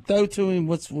 You throw to him?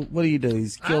 What do you do?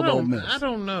 He's killed Ole Miss. I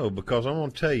don't know, because I'm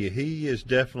going to tell you, he is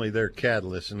definitely their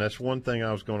catalyst, and that's one thing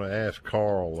I was going to ask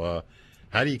Carl.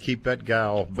 How do you keep that guy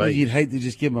off base? Well, you'd hate to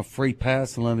just give him a free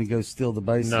pass and let him go steal the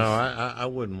bases. No, I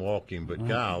wouldn't walk him, but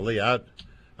golly, I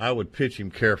would pitch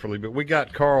him carefully. But we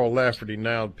got Carl Lafferty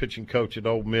now, pitching coach at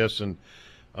Ole Miss. And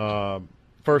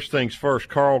first things first,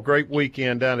 Carl, great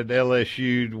weekend down at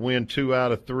LSU to win 2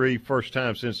 out of 3, first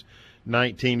time since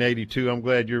 1982. I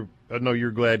know you're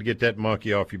glad to get that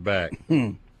monkey off your back.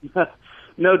 No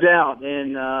doubt.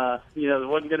 And, it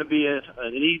wasn't going to be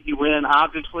an easy win,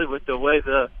 obviously, with the way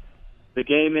the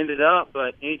game ended up.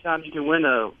 But anytime you can win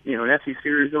an SEC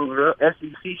series on the road,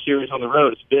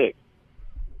 it's big.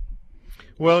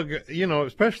 Well,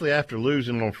 especially after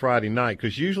losing on Friday night,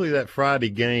 because usually that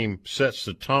Friday game sets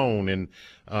the tone. And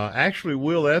actually,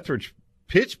 Will Etheridge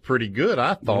pitched pretty good,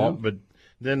 I thought, but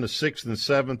then the 6th and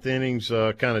 7th innings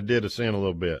kind of did us in a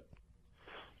little bit.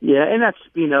 Yeah, and that's,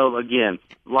 again,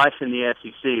 life in the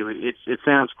SEC. It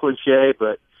sounds cliche,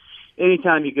 but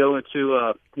anytime you go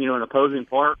into, an opposing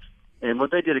park, and what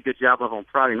they did a good job of on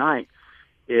Friday night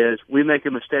is we make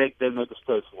a mistake, they make us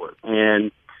pay for it.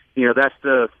 And,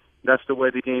 that's the way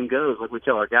the game goes. Like we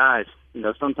tell our guys,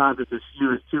 sometimes it's as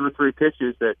few as 2 or 3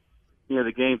 pitches that,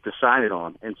 the game's decided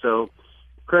on. And so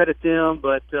credit them,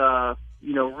 but,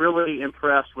 really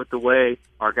impressed with the way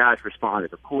our guys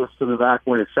responded. Of course, to the back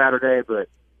when it's Saturday, but,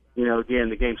 again,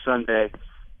 the game Sunday,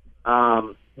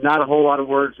 not a whole lot of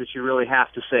words that you really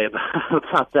have to say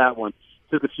about that one.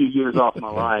 Took a few years off my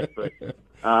life, but,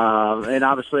 and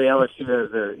obviously LSU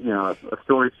has a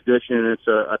storied tradition. It's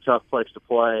a tough place to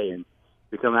play, and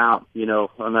to come out,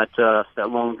 on that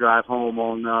long drive home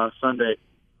on Sunday,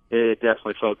 it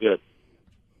definitely felt good.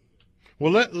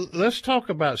 Well, let's talk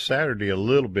about Saturday a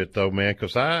little bit, though, man,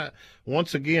 because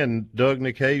once again, Doug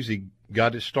Nikhazy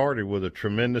got it started with a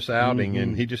tremendous outing,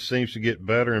 and he just seems to get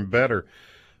better and better.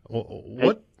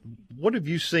 What have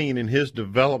you seen in his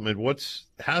development?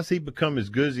 How's he become as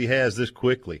good as he has this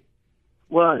quickly?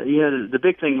 Well, the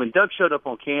big thing, when Doug showed up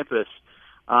on campus,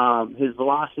 his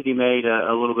velocity made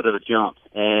a little bit of a jump.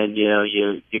 And,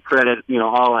 you credit,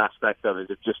 all aspects of it.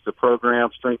 It's just the program,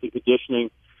 strength and conditioning.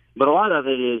 But a lot of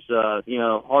it is,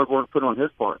 hard work put on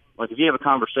his part. Like if you have a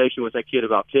conversation with that kid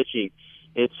about pitching,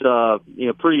 it's,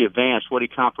 pretty advanced what he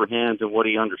comprehends and what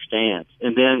he understands.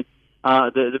 And then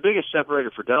the biggest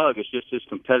separator for Doug is just his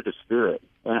competitive spirit.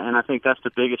 And I think that's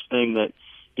the biggest thing that,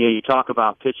 you talk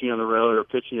about pitching on the road or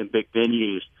pitching in big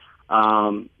venues.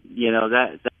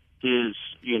 That is,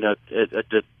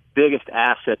 the biggest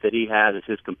asset that he has is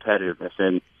his competitiveness.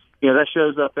 And, that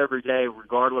shows up every day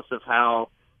regardless of how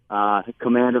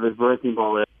command of his breaking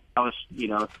ball is, how his,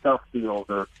 stuff feels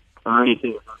or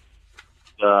anything.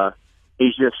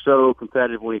 He's just so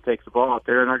competitive when he takes the ball out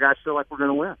there, and our guys feel like we're going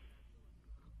to win.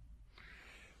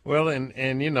 Well,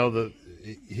 and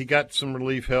he got some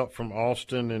relief help from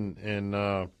Austin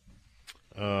and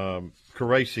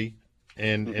Caracci,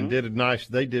 and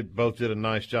both did a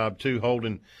nice job too,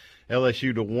 holding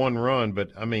LSU to 1 run.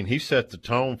 But I mean, he set the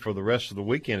tone for the rest of the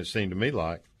weekend. It seemed to me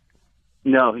like.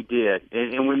 No, he did,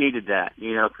 and we needed that.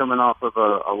 Coming off of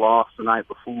a loss the night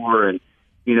before, and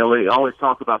we always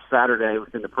talk about Saturday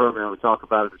within the program. We talk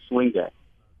about it as swing day.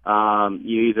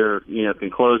 You either,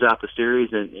 can close out the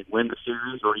series and win the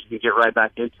series, or you can get right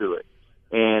back into it.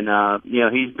 And,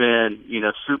 he's been,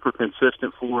 super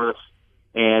consistent for us,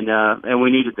 and we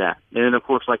needed that. And then, of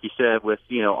course, like you said, with,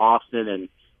 Austin and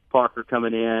Parker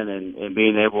coming in and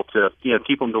being able to,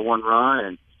 keep them to 1 run,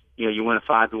 and, you win a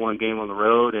 5-1 game on the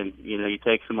road, and, you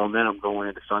take some momentum going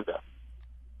into Sunday.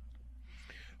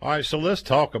 All right, so let's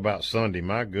talk about Sunday.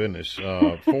 My goodness,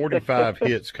 45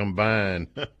 hits combined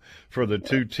for the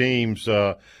two teams.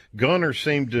 Gunner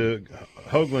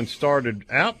Hoagland started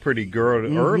out pretty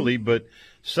good early, but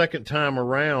second time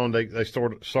around they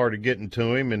started getting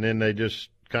to him, and then they just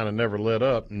kind of never let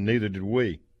up, and neither did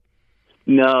we.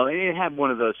 No, it had one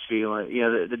of those feelings.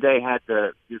 The day had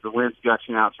the wind's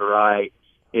gushing out to right.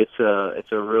 It's a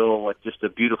real, just a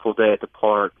beautiful day at the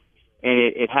park. And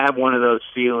it had one of those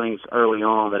feelings early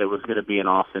on that it was going to be an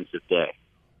offensive day.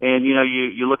 And,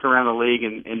 you look around the league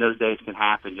and those days can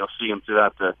happen. You'll see them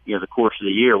throughout the course of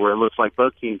the year where it looks like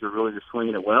both teams are really just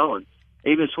swinging it well, and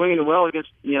even swinging it well against,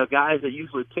 guys that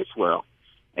usually pitch well.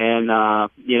 And,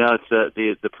 it's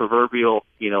the proverbial,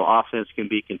 offense can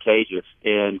be contagious.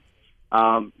 And,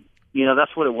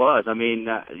 that's what it was. I mean,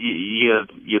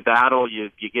 you battle, you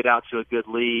get out to a good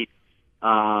lead.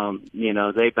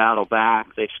 They battle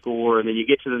back, they score, and then you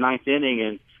get to the 9th inning,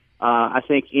 and I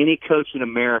think any coach in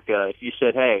America, if you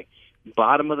said, hey,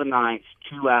 bottom of the 9th,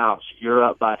 2 outs, you're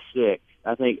up by 6,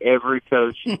 I think every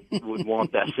coach would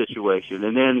want that situation.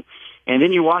 And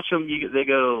then you watch them, they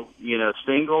go,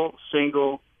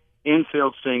 single,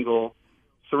 infield single,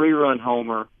 3-run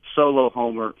homer, solo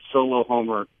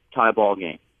homer, tie ball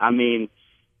game. I mean,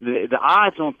 the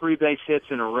odds on 3 base hits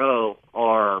in a row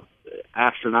are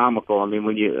astronomical. I mean,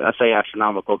 I say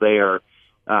astronomical, they are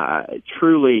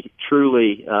truly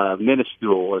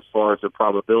minuscule as far as the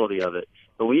probability of it.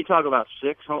 But when you talk about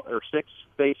 6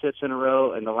 base hits in a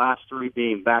row and the last 3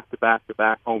 being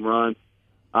back-to-back home runs,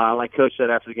 like Coach said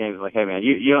after the game, he's like, hey man,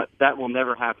 you that will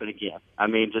never happen again. I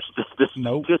mean, just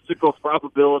statistical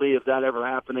probability of that ever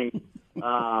happening.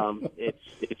 It's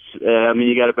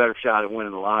you got a better shot at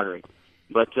winning the lottery.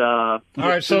 But all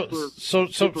right, so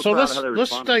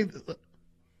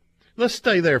let's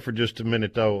stay there for just a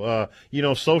minute though.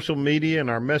 Social media and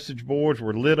our message boards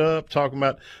were lit up talking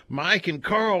about Mike and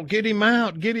Carl, get him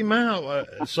out.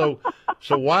 So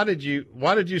why did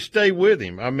you stay with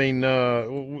him? I mean,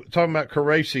 talking about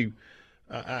Caracci,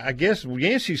 I guess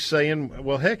Yancey's saying,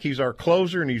 well, heck, he's our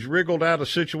closer, and he's wriggled out of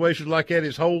situations like that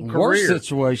his whole career. Worse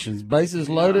situations, bases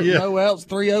loaded, no outs,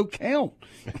 3-0 count.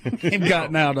 He've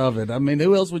gotten out of it. I mean,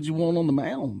 who else would you want on the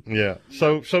mound? Yeah.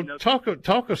 So talk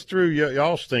us through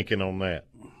y'all's thinking on that.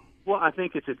 Well, I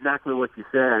think it's exactly what you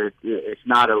said. It's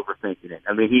not overthinking it.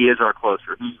 I mean, he is our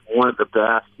closer. He's one of the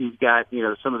best. He's got,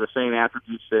 some of the same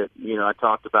attributes that, I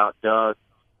talked about Doug,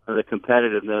 the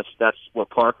competitiveness. That's what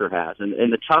Parker has, and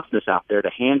the toughness out there to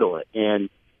handle it. And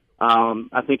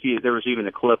I think there was even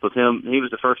a clip of him. He was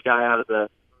the first guy out of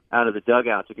the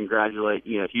dugout to congratulate,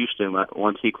 Houston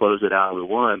once he closed it out and we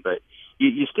won. But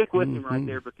you stick with him right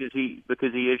there because he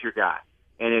is your guy.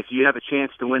 And if you have a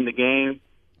chance to win the game,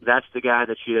 that's the guy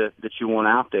that you want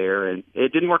out there. And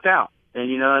it didn't work out. And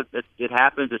it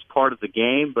happens. It's part of the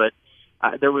game. But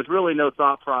there was really no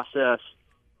thought process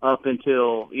up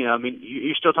until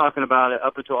you're still talking about it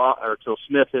up until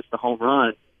Smith hits the home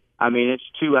run. I mean, it's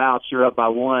 2 outs, you're up by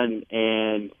 1,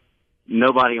 and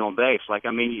nobody on base. Like,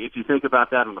 I mean, if you think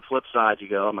about that on the flip side, you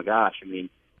go, oh my gosh, I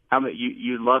mean, how many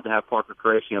you'd love to have Parker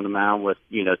Tracy on the mound with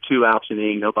 2 outs in the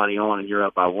inning, nobody on, and you're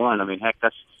up by 1. I mean, heck,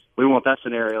 we want that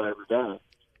scenario every day.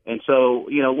 And so,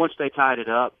 once they tied it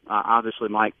up, obviously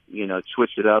Mike,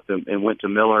 switched it up and went to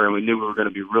Miller, and we knew we were going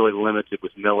to be really limited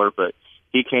with Miller, but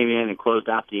he came in and closed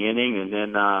out the inning, and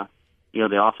then,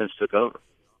 the offense took over.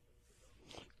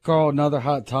 Carl, another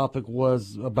hot topic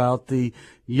was about the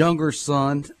younger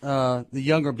son, the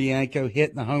younger Bianco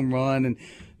hitting the home run. And,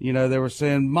 they were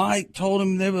saying Mike told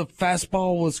him that the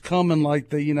fastball was coming, like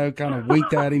the, kind of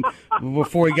winked at him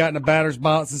before he got in the batter's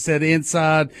box and said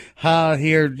inside, high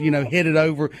here, hit it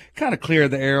over, kind of clear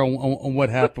the air on what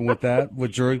happened with that,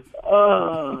 with Drew.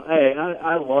 Hey,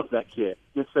 I love that kid.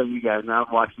 Just so you guys know,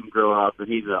 I've watched him grow up, and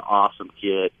he's an awesome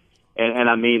kid. And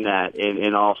I mean that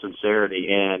in all sincerity.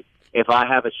 And if I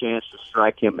have a chance to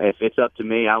strike him, if it's up to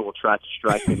me, I will try to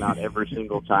strike him out every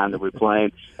single time that we play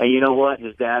him. And you know what?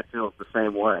 His dad feels the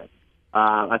same way.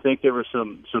 I think there were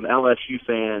some LSU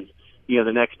fans,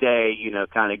 the next day,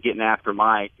 kind of getting after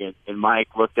Mike, and Mike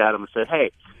looked at him and said,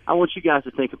 hey, I want you guys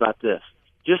to think about this.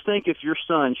 Just think if your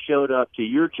son showed up to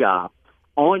your job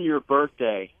on your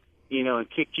birthday, and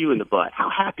kicked you in the butt. How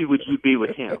happy would you be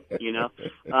with him?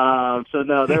 So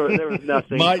no, there was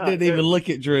nothing. Mike didn't even look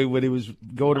at Drew when he was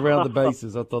going around the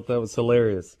bases. I thought that was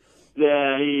hilarious.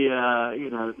 Yeah, he,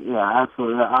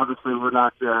 absolutely. Obviously, we're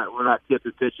not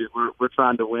tipping pitches. We're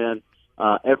trying to win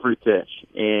every pitch,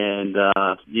 and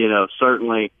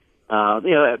certainly,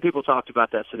 people talked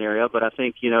about that scenario, but I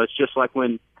think it's just like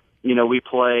when we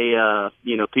play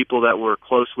people that we're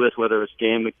close with, whether it's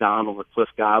Dan McDonald or Cliff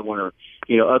Godwin or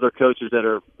other coaches that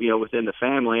are within the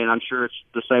family, and I'm sure it's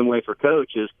the same way for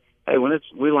coaches. Hey, when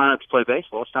we line up to play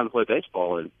baseball, it's time to play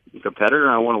baseball. And the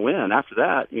competitor, I want to win. After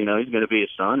that, he's going to be his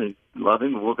son and love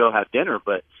him, and we'll go have dinner.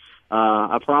 But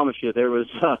I promise you, there was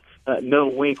no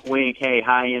wink, wink. Hey,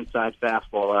 high inside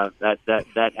fastball.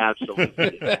 That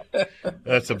absolutely.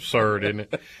 That's absurd, isn't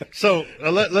it? So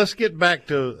let's get back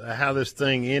to how this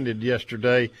thing ended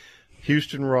yesterday.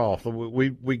 Houston Roth,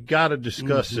 we got to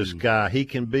discuss this guy. He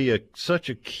can be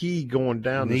such a key going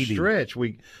down the stretch.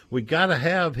 We got to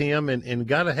have him and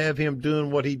got to have him doing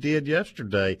what he did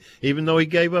yesterday. Even though he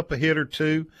gave up a hit or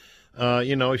two,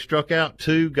 he struck out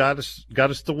 2, got us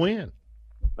the win.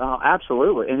 Oh,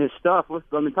 absolutely. And his stuff,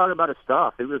 let me talk about his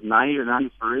stuff. He was 90 or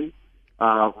 93.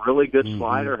 Really good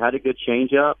slider, had a good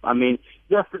changeup. I mean,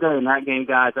 yesterday in that game,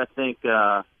 guys, I think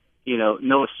Noah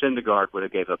Syndergaard would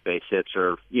have gave up base hits,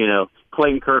 or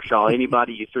Clayton Kershaw,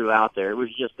 anybody you threw out there. It was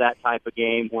just that type of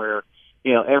game where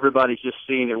everybody's just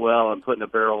seeing it well and putting a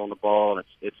barrel on the ball, and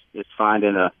it's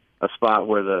finding a spot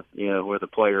where the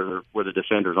players or where the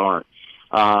defenders aren't.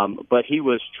 But he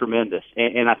was tremendous,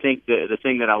 and I think the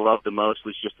thing that I loved the most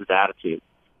was just his attitude,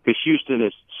 because Houston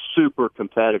is super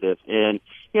competitive, and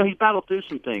he's battled through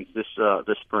some things this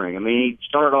spring. I mean, he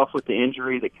started off with the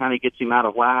injury that kind of gets him out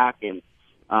of whack, and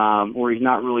where he's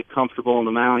not really comfortable on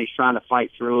the mound. He's trying to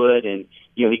fight through it, and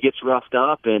he gets roughed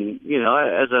up. And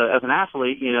as an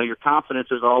athlete, your confidence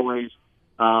is always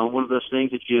one of those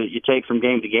things that you take from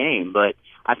game to game. But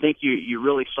I think you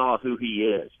really saw who he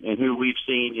is and who we've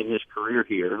seen in his career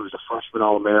here. He was a freshman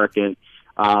All-American,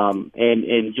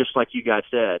 and just like you guys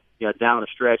said, down the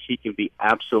stretch he can be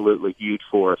absolutely huge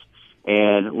for us.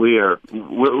 And we're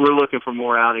looking for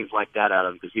more outings like that out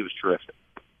of him, because he was terrific.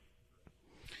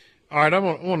 All right, I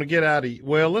want to get out of –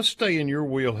 well, let's stay in your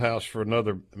wheelhouse for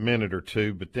another minute or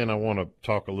two, but then I want to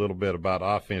talk a little bit about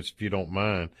offense, if you don't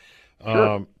mind.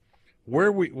 Sure. Where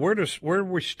are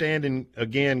we standing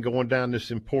again going down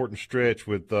this important stretch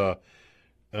with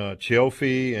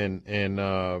Chiofi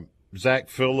and Zach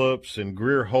Phillips and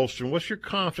Greer Holston? What's your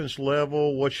confidence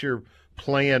level? What's your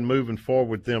plan moving forward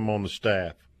with them on the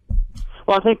staff?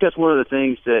 Well, I think that's one of the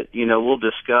things that we'll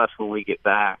discuss when we get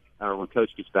back. Or when Coach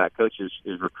gets back. Coach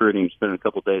is recruiting, spending a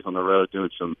couple of days on the road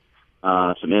doing some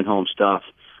in-home stuff.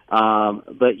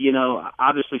 But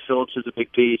obviously Phillips is a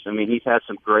big piece. I mean, he's had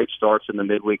some great starts in the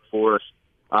midweek for us.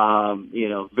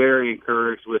 Very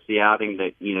encouraged with the outing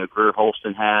that Greer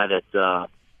Holston had at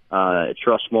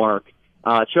Trustmark.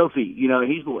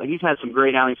 Chiofi, he's had some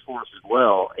great outings for us as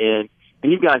well. And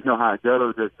you guys know how it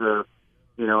goes as the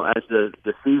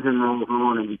season rolls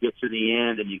on and you get to the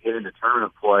end and you get into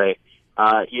tournament play.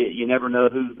 You never know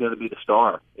who's going to be the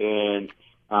star, and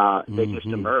they just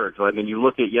emerge. I mean, you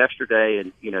look at yesterday,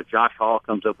 and Josh Hall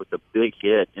comes up with a big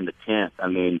hit in the 10th. I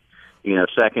mean,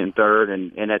 second and third,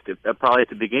 and probably at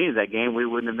the beginning of that game, we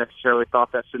wouldn't have necessarily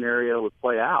thought that scenario would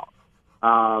play out.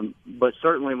 But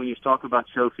certainly, when you talk about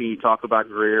Chiofi, you talk about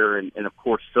Greer, and of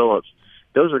course Phillips.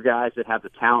 Those are guys that have the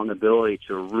talent and ability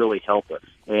to really help us.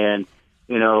 And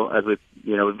as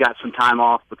we've got some time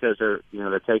off because they're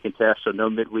taking tests, so no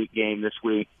midweek game this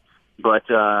week. But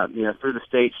through the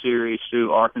state series,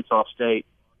 through Arkansas State,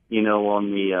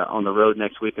 on the road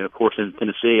next week, and of course in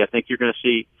Tennessee, I think you're going to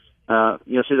see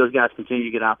those guys continue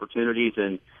to get opportunities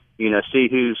and see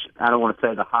who's, I don't want to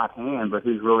say the hot hand, but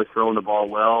who's really throwing the ball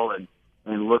well and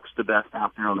looks the best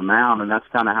out there on the mound, and that's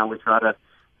kind of how we try to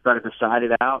decide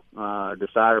it out,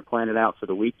 decide or plan it out for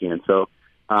the weekend. So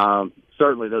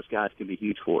certainly those guys can be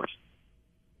huge for us.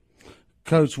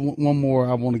 Coach, one more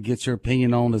I want to get your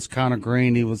opinion on is Connor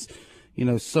Green. He was,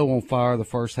 so on fire the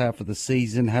first half of the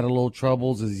season, had a little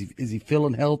troubles. Is he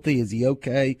feeling healthy? Is he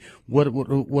okay?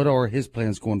 What are his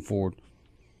plans going forward?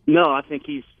 No, I think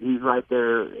he's right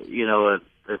there,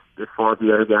 as far as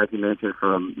the other guys you mentioned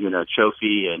from,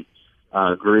 Chofie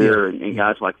and Greer and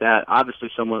guys like that.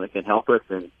 Obviously someone that can help us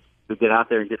and to get out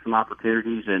there and get some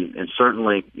opportunities, and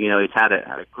certainly, he's had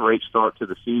a great start to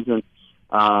the season.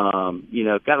 Got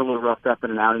a little roughed up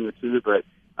in an outing or two, but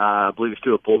I believe he's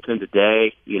threw a bullpen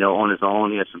today, on his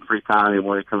own. He had some free time. He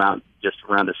wanted to come out just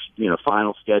around his,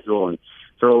 final schedule and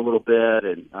throw a little bit,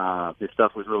 and his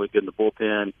stuff was really good in the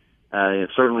bullpen.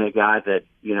 Certainly a guy that,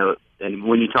 and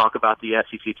when you talk about the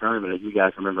SEC tournament, as you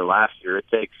guys remember last year, it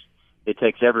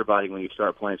takes everybody when you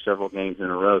start playing several games in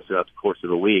a row throughout the course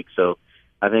of a week. So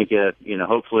I think,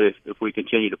 hopefully if we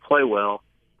continue to play well,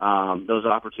 those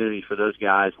opportunities for those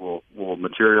guys will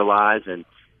materialize and,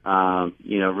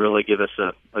 really give us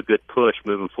a good push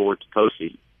moving forward to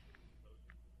postseason.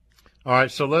 All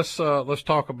right, so let's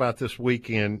talk about this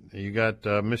weekend. You got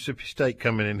Mississippi State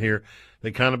coming in here.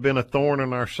 They kind of been a thorn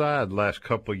in our side the last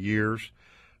couple of years.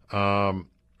 I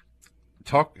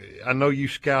know you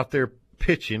scout their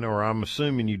pitching, or I'm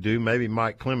assuming you do. Maybe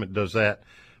Mike Clement does that.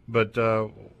 But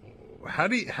how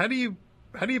do you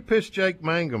pitch Jake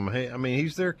Mangum? Hey, I mean,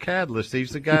 he's their catalyst. He's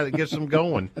the guy that gets them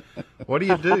going. What do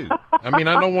you do? I mean,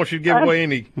 I don't want you to give away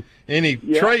any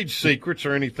trade secrets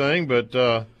or anything, but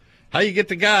how you get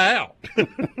the guy out?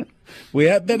 We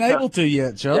haven't been able to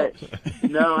yet, Chuck.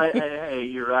 No, hey,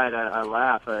 you're right. I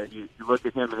laugh. You look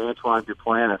at him and Antoine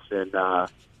Duplantis, and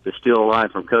to steal a line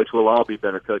from Coach, we'll all be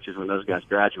better coaches when those guys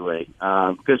graduate,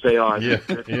 because they are. They're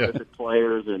terrific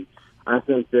players, and I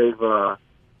think they've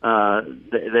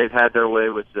had their way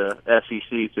with the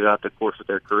SEC throughout the course of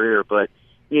their career. But,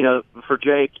 for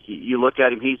Jake, you look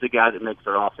at him, he's the guy that makes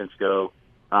their offense go.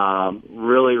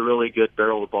 Really, really good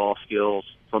barrel of the ball skills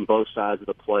from both sides of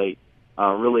the plate.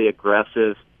 Really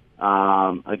aggressive.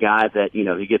 A guy that,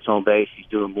 he gets on base. He's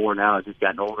doing more now as he's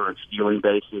gotten older and stealing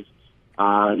bases.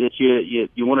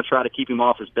 You want to try to keep him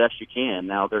off as best you can.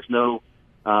 Now, there's no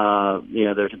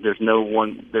there's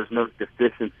no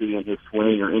deficiency in his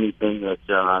swing or anything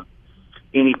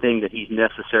that he's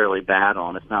necessarily bad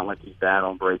on. It's not like he's bad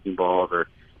on breaking balls or,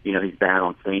 he's bad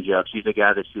on changeups. He's a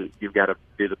guy that you've got to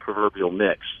do the proverbial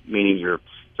mix, meaning you're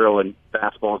throwing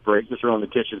fastballs, breaks, just throwing the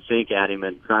kitchen sink at him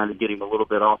and trying to get him a little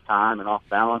bit off time and off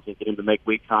balance and get him to make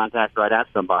weak contact right at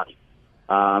somebody.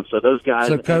 So those guys,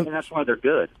 and that's why they're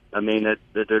good. I mean,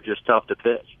 they're just tough to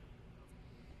pitch.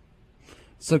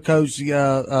 So, Coach,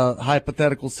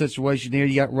 hypothetical situation here.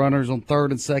 You got runners on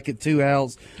third and second, 2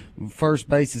 outs. First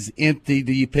base is empty.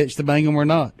 Do you pitch to Mangum or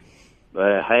not?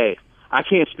 Hey, I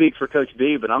can't speak for Coach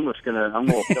B, but I'm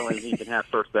gonna tell him he can have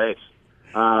first base.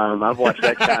 I've watched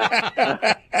that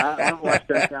guy. I've watched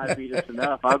that guy beat us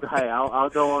enough. I'll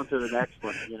go on to the next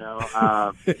one.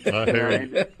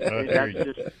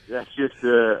 That's just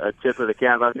a tip of the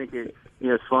cap. I think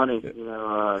it's funny.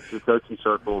 Through coaching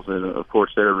circles, and of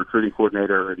course their recruiting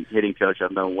coordinator and hitting coach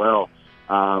I've known well.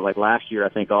 Like last year, I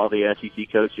think all the SEC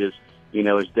coaches,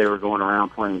 as they were going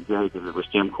around playing Jake, if it was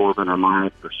Jim Corbin or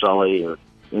Mike or Sully or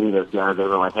any of those guys, they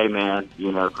were like, "Hey man,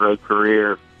 great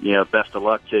career. Best of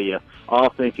luck to you." All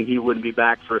thinking he wouldn't be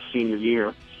back for a senior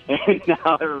year, and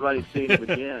now everybody's seeing him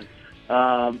again.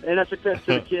 And that's a test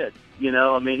to the kid.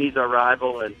 I mean, he's our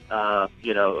rival, and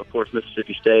of course,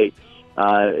 Mississippi State.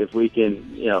 If we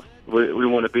can, we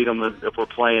want to beat them if we're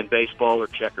playing baseball or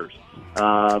checkers.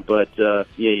 But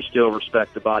you still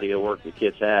respect the body of work the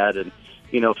kids had, and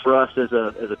for us as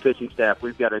a pitching staff,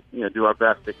 we've got to do our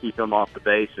best to keep him off the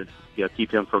base and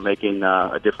keep him from making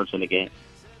a difference in the game.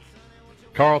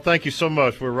 Carl, thank you so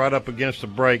much. We're right up against the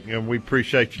break, and we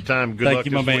appreciate your time. Good luck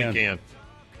this weekend.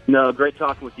 No, great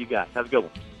talking with you guys. Have a good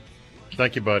one.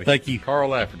 Thank you, buddy. Thank you.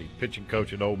 Carl Lafferty, pitching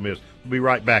coach at Ole Miss. We'll be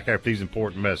right back after these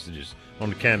important messages on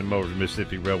the Cannon Motors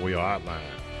Mississippi Rebel Yell Hotline.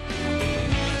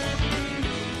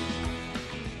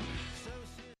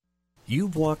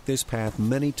 You've walked this path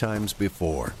many times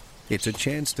before. It's a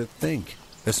chance to think,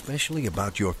 especially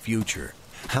about your future.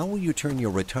 How will you turn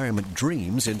your retirement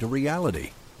dreams into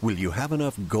reality? Will you have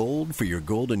enough gold for your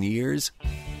golden years?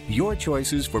 Your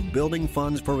choices for building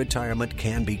funds for retirement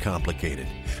can be complicated.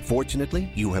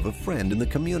 Fortunately, you have a friend in the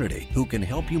community who can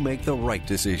help you make the right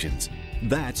decisions.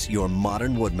 That's your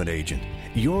Modern Woodman agent.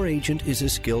 Your agent is a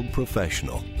skilled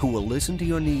professional who will listen to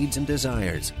your needs and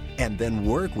desires and then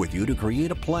work with you to create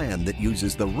a plan that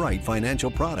uses the right financial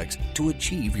products to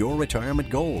achieve your retirement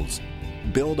goals.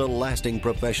 Build a lasting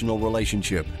professional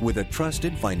relationship with a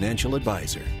trusted financial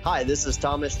advisor. Hi, this is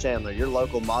Thomas Chandler, your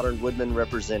local Modern Woodman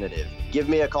representative. Give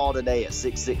me a call today at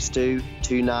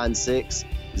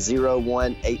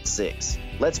 662-296-0186.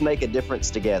 Let's make a difference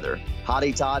together.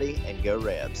 Hotty toddy and go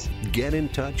Rebs. Get in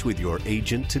touch with your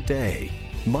agent today.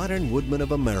 Modern Woodman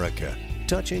of America.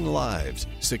 Touching lives,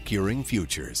 securing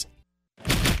futures.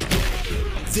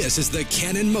 This is the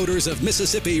Cannon Motors of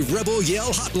Mississippi Rebel Yell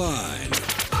Hotline.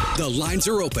 The lines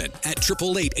are open at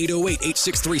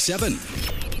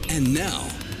 888-808-8637. And now,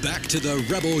 back to the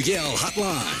Rebel Yell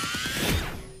Hotline.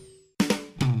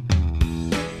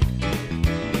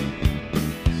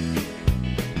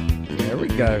 There we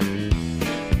go.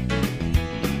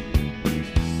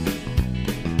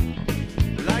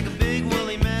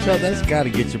 So that's got to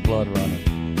get your blood running.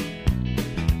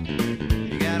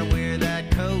 You gotta wear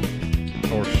that coat.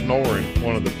 Or snoring,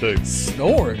 one of the two.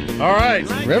 Snoring? All right.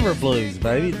 River blues,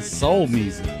 baby. The soul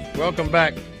music. Welcome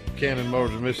back, Cannon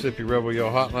Motors of Mississippi Rebel Yell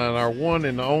Hotline. Our one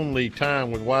and only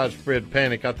time with widespread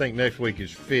panic, I think next week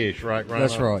is fish, right, Ryan?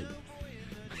 That's right.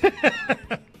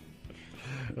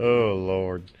 Oh,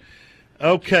 Lord.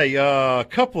 Okay, a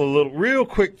couple of little real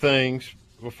quick things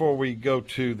before we go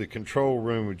to the control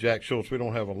room with Jack Schultz. We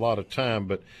don't have a lot of time,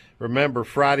 but remember,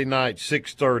 Friday night,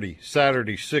 6:30,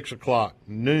 Saturday, 6 o'clock,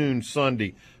 noon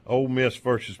Sunday, Ole Miss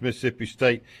versus Mississippi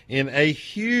State in a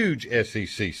huge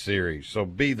SEC series. So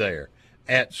be there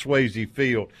at Swayze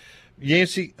Field.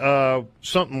 Yancey,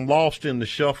 something lost in the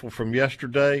shuffle from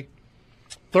yesterday.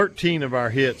 13 of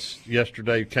our hits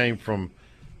yesterday came from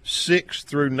 6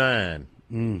 through 9.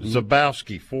 Mm-hmm.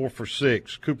 Zabowski, 4 for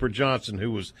 6. Cooper Johnson,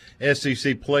 who was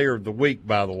SEC Player of the Week,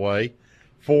 by the way,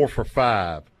 4 for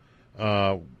 5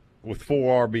 with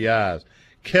 4 RBIs.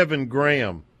 Kevin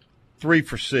Graham, 3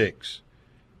 for 6.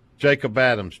 Jacob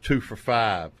Adams, 2 for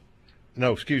 5.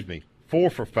 No, excuse me, 4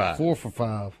 for 5. 4 for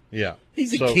 5. Yeah.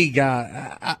 He's a key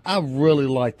guy. I really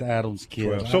like the Adams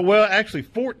kid. Actually,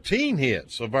 14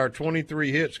 hits of our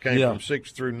 23 hits came from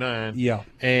 6 through 9. Yeah.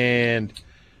 And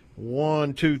 8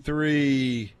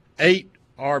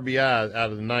 RBIs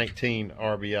out of the 19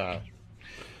 RBIs.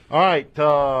 All right,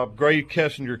 Grady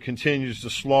Kessinger continues to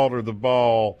slaughter the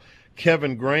ball.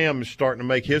 Kevin Graham is starting to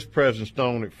make his presence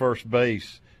known at first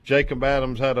base. Jacob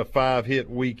Adams had a 5-hit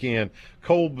weekend.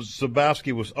 Cole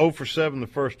Zabowski was 0 for 7 the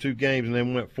first 2 games and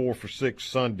then went 4 for 6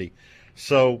 Sunday.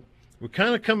 So we're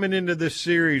kind of coming into this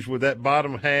series with that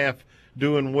bottom half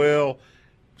doing well.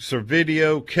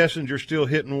 Servideo, Kessinger still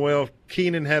hitting well.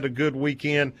 Keenan had a good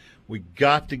weekend. We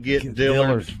got to get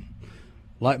Dillard.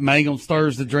 Like Mangum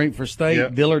stirs the drink for State,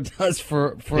 Yep. Dillard does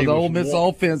for the Ole Miss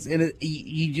offense, and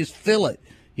you just feel it,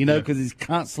 because he's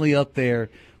constantly up there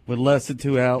with less than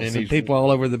 2 outs and people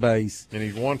all over the base. And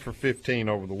he's 1 for 15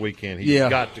 over the weekend. He's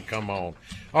got to come on.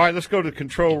 All right, let's go to the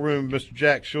control room, Mr.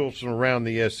 Jack Schultz, and around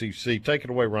the SEC. Take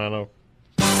it away, Rhino.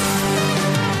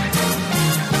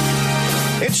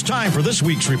 It's time for this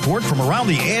week's report from around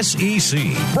the SEC.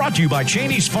 Brought to you by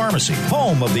Cheney's Pharmacy,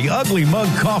 home of the Ugly Mug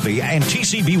Coffee and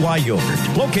TCBY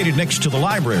Yogurt. Located next to the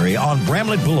library on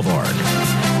Bramlett Boulevard.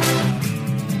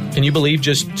 Can you believe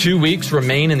just 2 weeks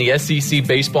remain in the SEC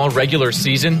baseball regular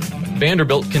season?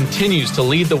 Vanderbilt continues to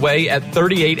lead the way at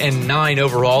 38-9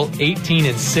 overall,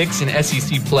 18-6 in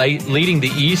SEC play, leading the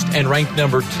East and ranked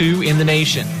number 2 in the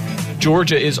nation.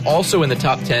 Georgia is also in the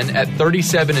top 10 at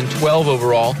 37-12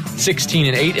 overall,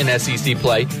 16-8 in SEC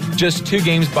play, just 2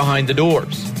 games behind the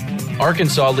Doors.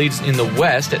 Arkansas leads in the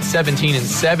West at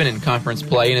 17-7 in conference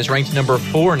play and is ranked number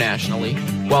 4 nationally,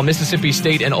 while Mississippi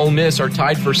State and Ole Miss are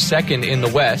tied for second in the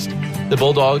West. The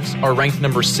Bulldogs are ranked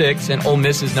number 6 and Ole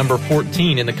Miss is number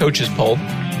 14 in the coaches poll.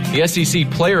 The SEC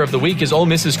Player of the Week is Ole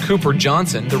Miss's Cooper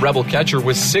Johnson. The Rebel catcher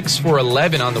was 6 for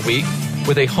 11 on the week,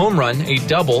 with a home run, a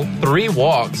double, 3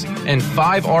 walks, and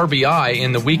 5 RBI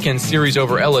in the weekend series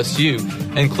over LSU,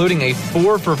 including a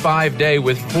 4 for 5 day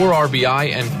with 4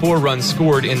 RBI and 4 runs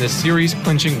scored in the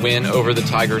series-clinching win over the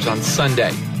Tigers on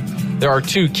Sunday. There are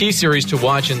 2 key series to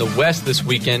watch in the West this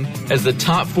weekend as the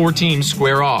top 4 teams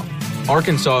square off.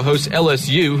 Arkansas hosts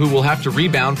LSU, who will have to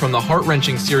rebound from the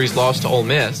heart-wrenching series loss to Ole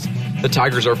Miss. The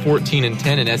Tigers are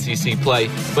 14-10 in SEC play,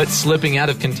 but slipping out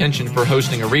of contention for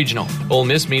hosting a regional. Ole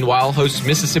Miss, meanwhile, hosts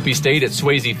Mississippi State at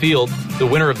Swayze Field. The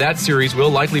winner of that series will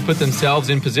likely put themselves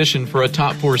in position for a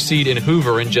top 4 seed in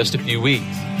Hoover in just a few weeks.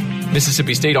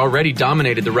 Mississippi State already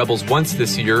dominated the Rebels once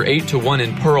this year, 8-1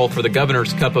 in Pearl for the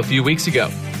Governor's Cup a few weeks ago.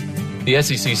 The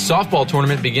SEC softball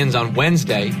tournament begins on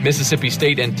Wednesday. Mississippi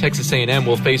State and Texas A&M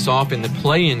will face off in the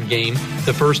play-in game,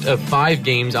 the first of 5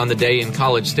 games on the day in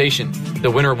College Station. The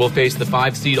winner will face the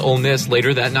 5-seed Ole Miss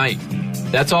later that night.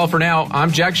 That's all for now.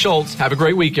 I'm Jack Schultz. Have a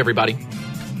great week, everybody.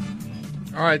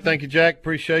 All right, thank you, Jack.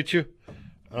 Appreciate you.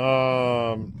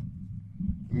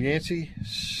 Yancey,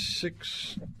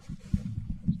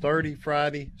 6:30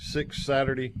 Friday, 6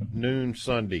 Saturday, noon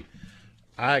Sunday.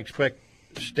 I expect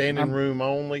standing room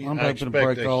only. I'm I hoping to expect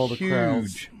break a all the huge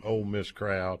crowds. Ole Miss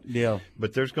crowd. Yeah.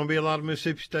 But there's going to be a lot of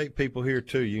Mississippi State people here,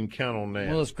 too. You can count on that.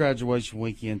 Well, it's graduation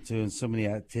weekend, too, and so many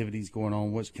activities going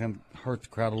on, which can hurt the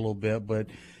crowd a little bit. But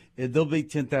there'll be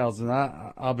 10,000.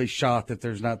 I'll be shocked if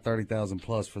there's not 30,000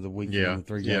 plus for the weekend of the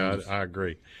 3 games. Yeah, I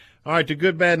agree. All right, the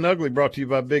Good, Bad, and Ugly brought to you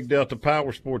by Big Delta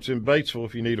Power Sports in Batesville.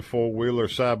 If you need a four-wheeler,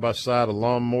 side-by-side, a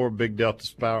lawnmower, Big Delta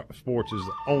Sports is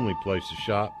the only place to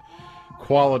shop.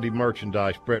 Quality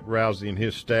merchandise. Brett Rousey and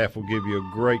his staff will give you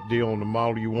a great deal on the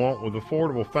model you want with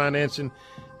affordable financing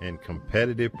and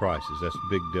competitive prices. That's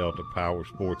Big Delta Power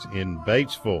Sports in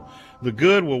Batesville. The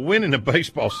Good will win in the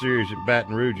baseball series at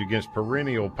Baton Rouge against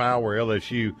perennial power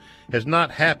LSU has not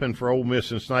happened for Ole Miss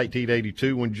since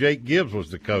 1982 when Jake Gibbs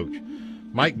was the coach.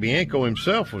 Mike Bianco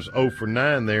himself was 0 for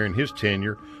 9 there in his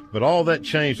tenure, but all that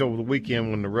changed over the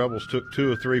weekend when the Rebels took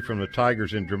 2 of 3 from the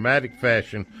Tigers in dramatic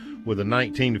fashion with a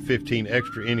 19-15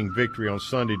 extra inning victory on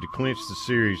Sunday to clinch the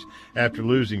series after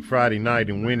losing Friday night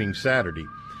and winning Saturday.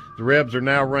 The Rebs are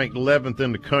now ranked 11th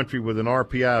in the country with an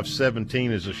RPI of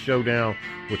 17 as a showdown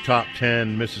with top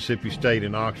 10 Mississippi State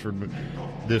and Oxford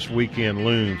this weekend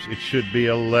looms. It should be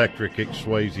electric at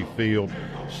Swayze Field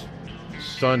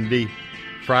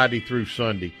Friday through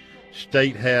Sunday.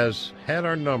 State has had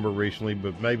our number recently,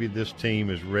 but maybe this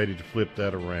team is ready to flip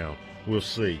that around. We'll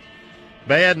see.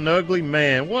 Bad and ugly,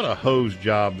 man, what a hose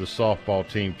job the softball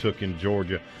team took in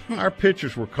Georgia. Our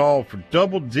pitchers were called for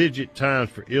double-digit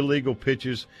times for illegal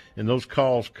pitches, and those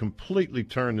calls completely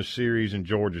turned the series in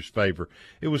Georgia's favor.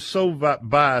 It was so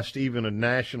biased, even a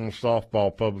national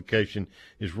softball publication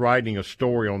is writing a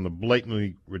story on the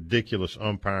blatantly ridiculous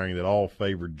umpiring that all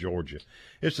favored Georgia.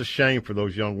 It's a shame for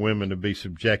those young women to be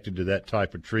subjected to that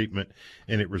type of treatment,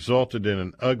 and it resulted in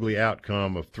an ugly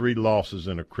outcome of 3 losses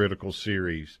in a critical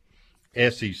series.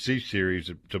 SEC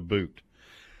series to boot.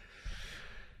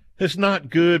 It's not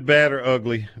good, bad, or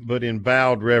ugly, but in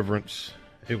bowed reverence,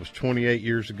 it was 28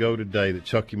 years ago today that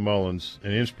Chucky Mullins,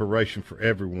 an inspiration for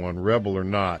everyone, rebel or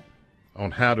not,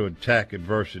 on how to attack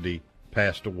adversity,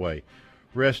 passed away.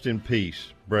 Rest in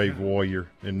peace, brave warrior,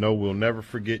 and know we'll never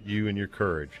forget you and your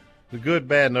courage. The Good,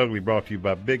 Bad, and Ugly brought to you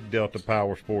by Big Delta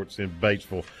Power Sports in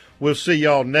Batesville. We'll see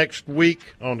y'all next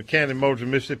week on the Cannon Motors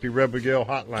Mississippi Rebel Yell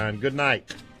Hotline. Good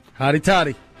night. Hotty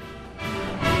toddy.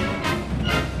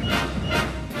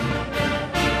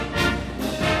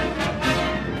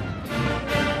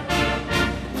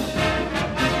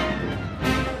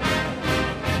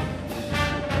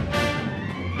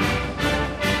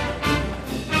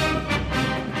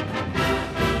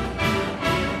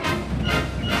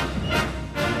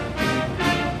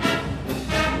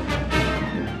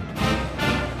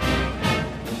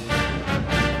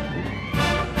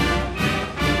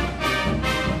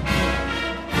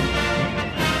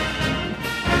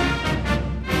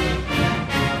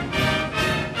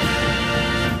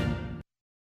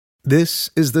 This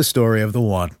is the story of the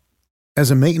one.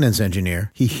 As a maintenance engineer,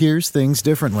 he hears things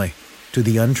differently. To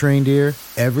the untrained ear,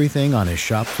 everything on his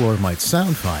shop floor might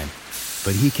sound fine,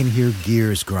 but he can hear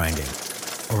gears grinding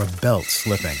or a belt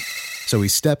slipping. So he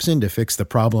steps in to fix the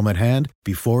problem at hand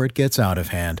before it gets out of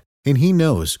hand. And he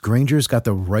knows Grainger's got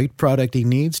the right product he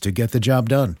needs to get the job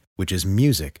done, which is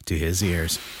music to his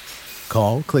ears.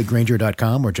 Call, click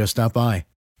Grainger.com, or just stop by.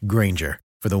 Grainger,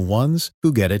 for the ones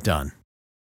who get it done.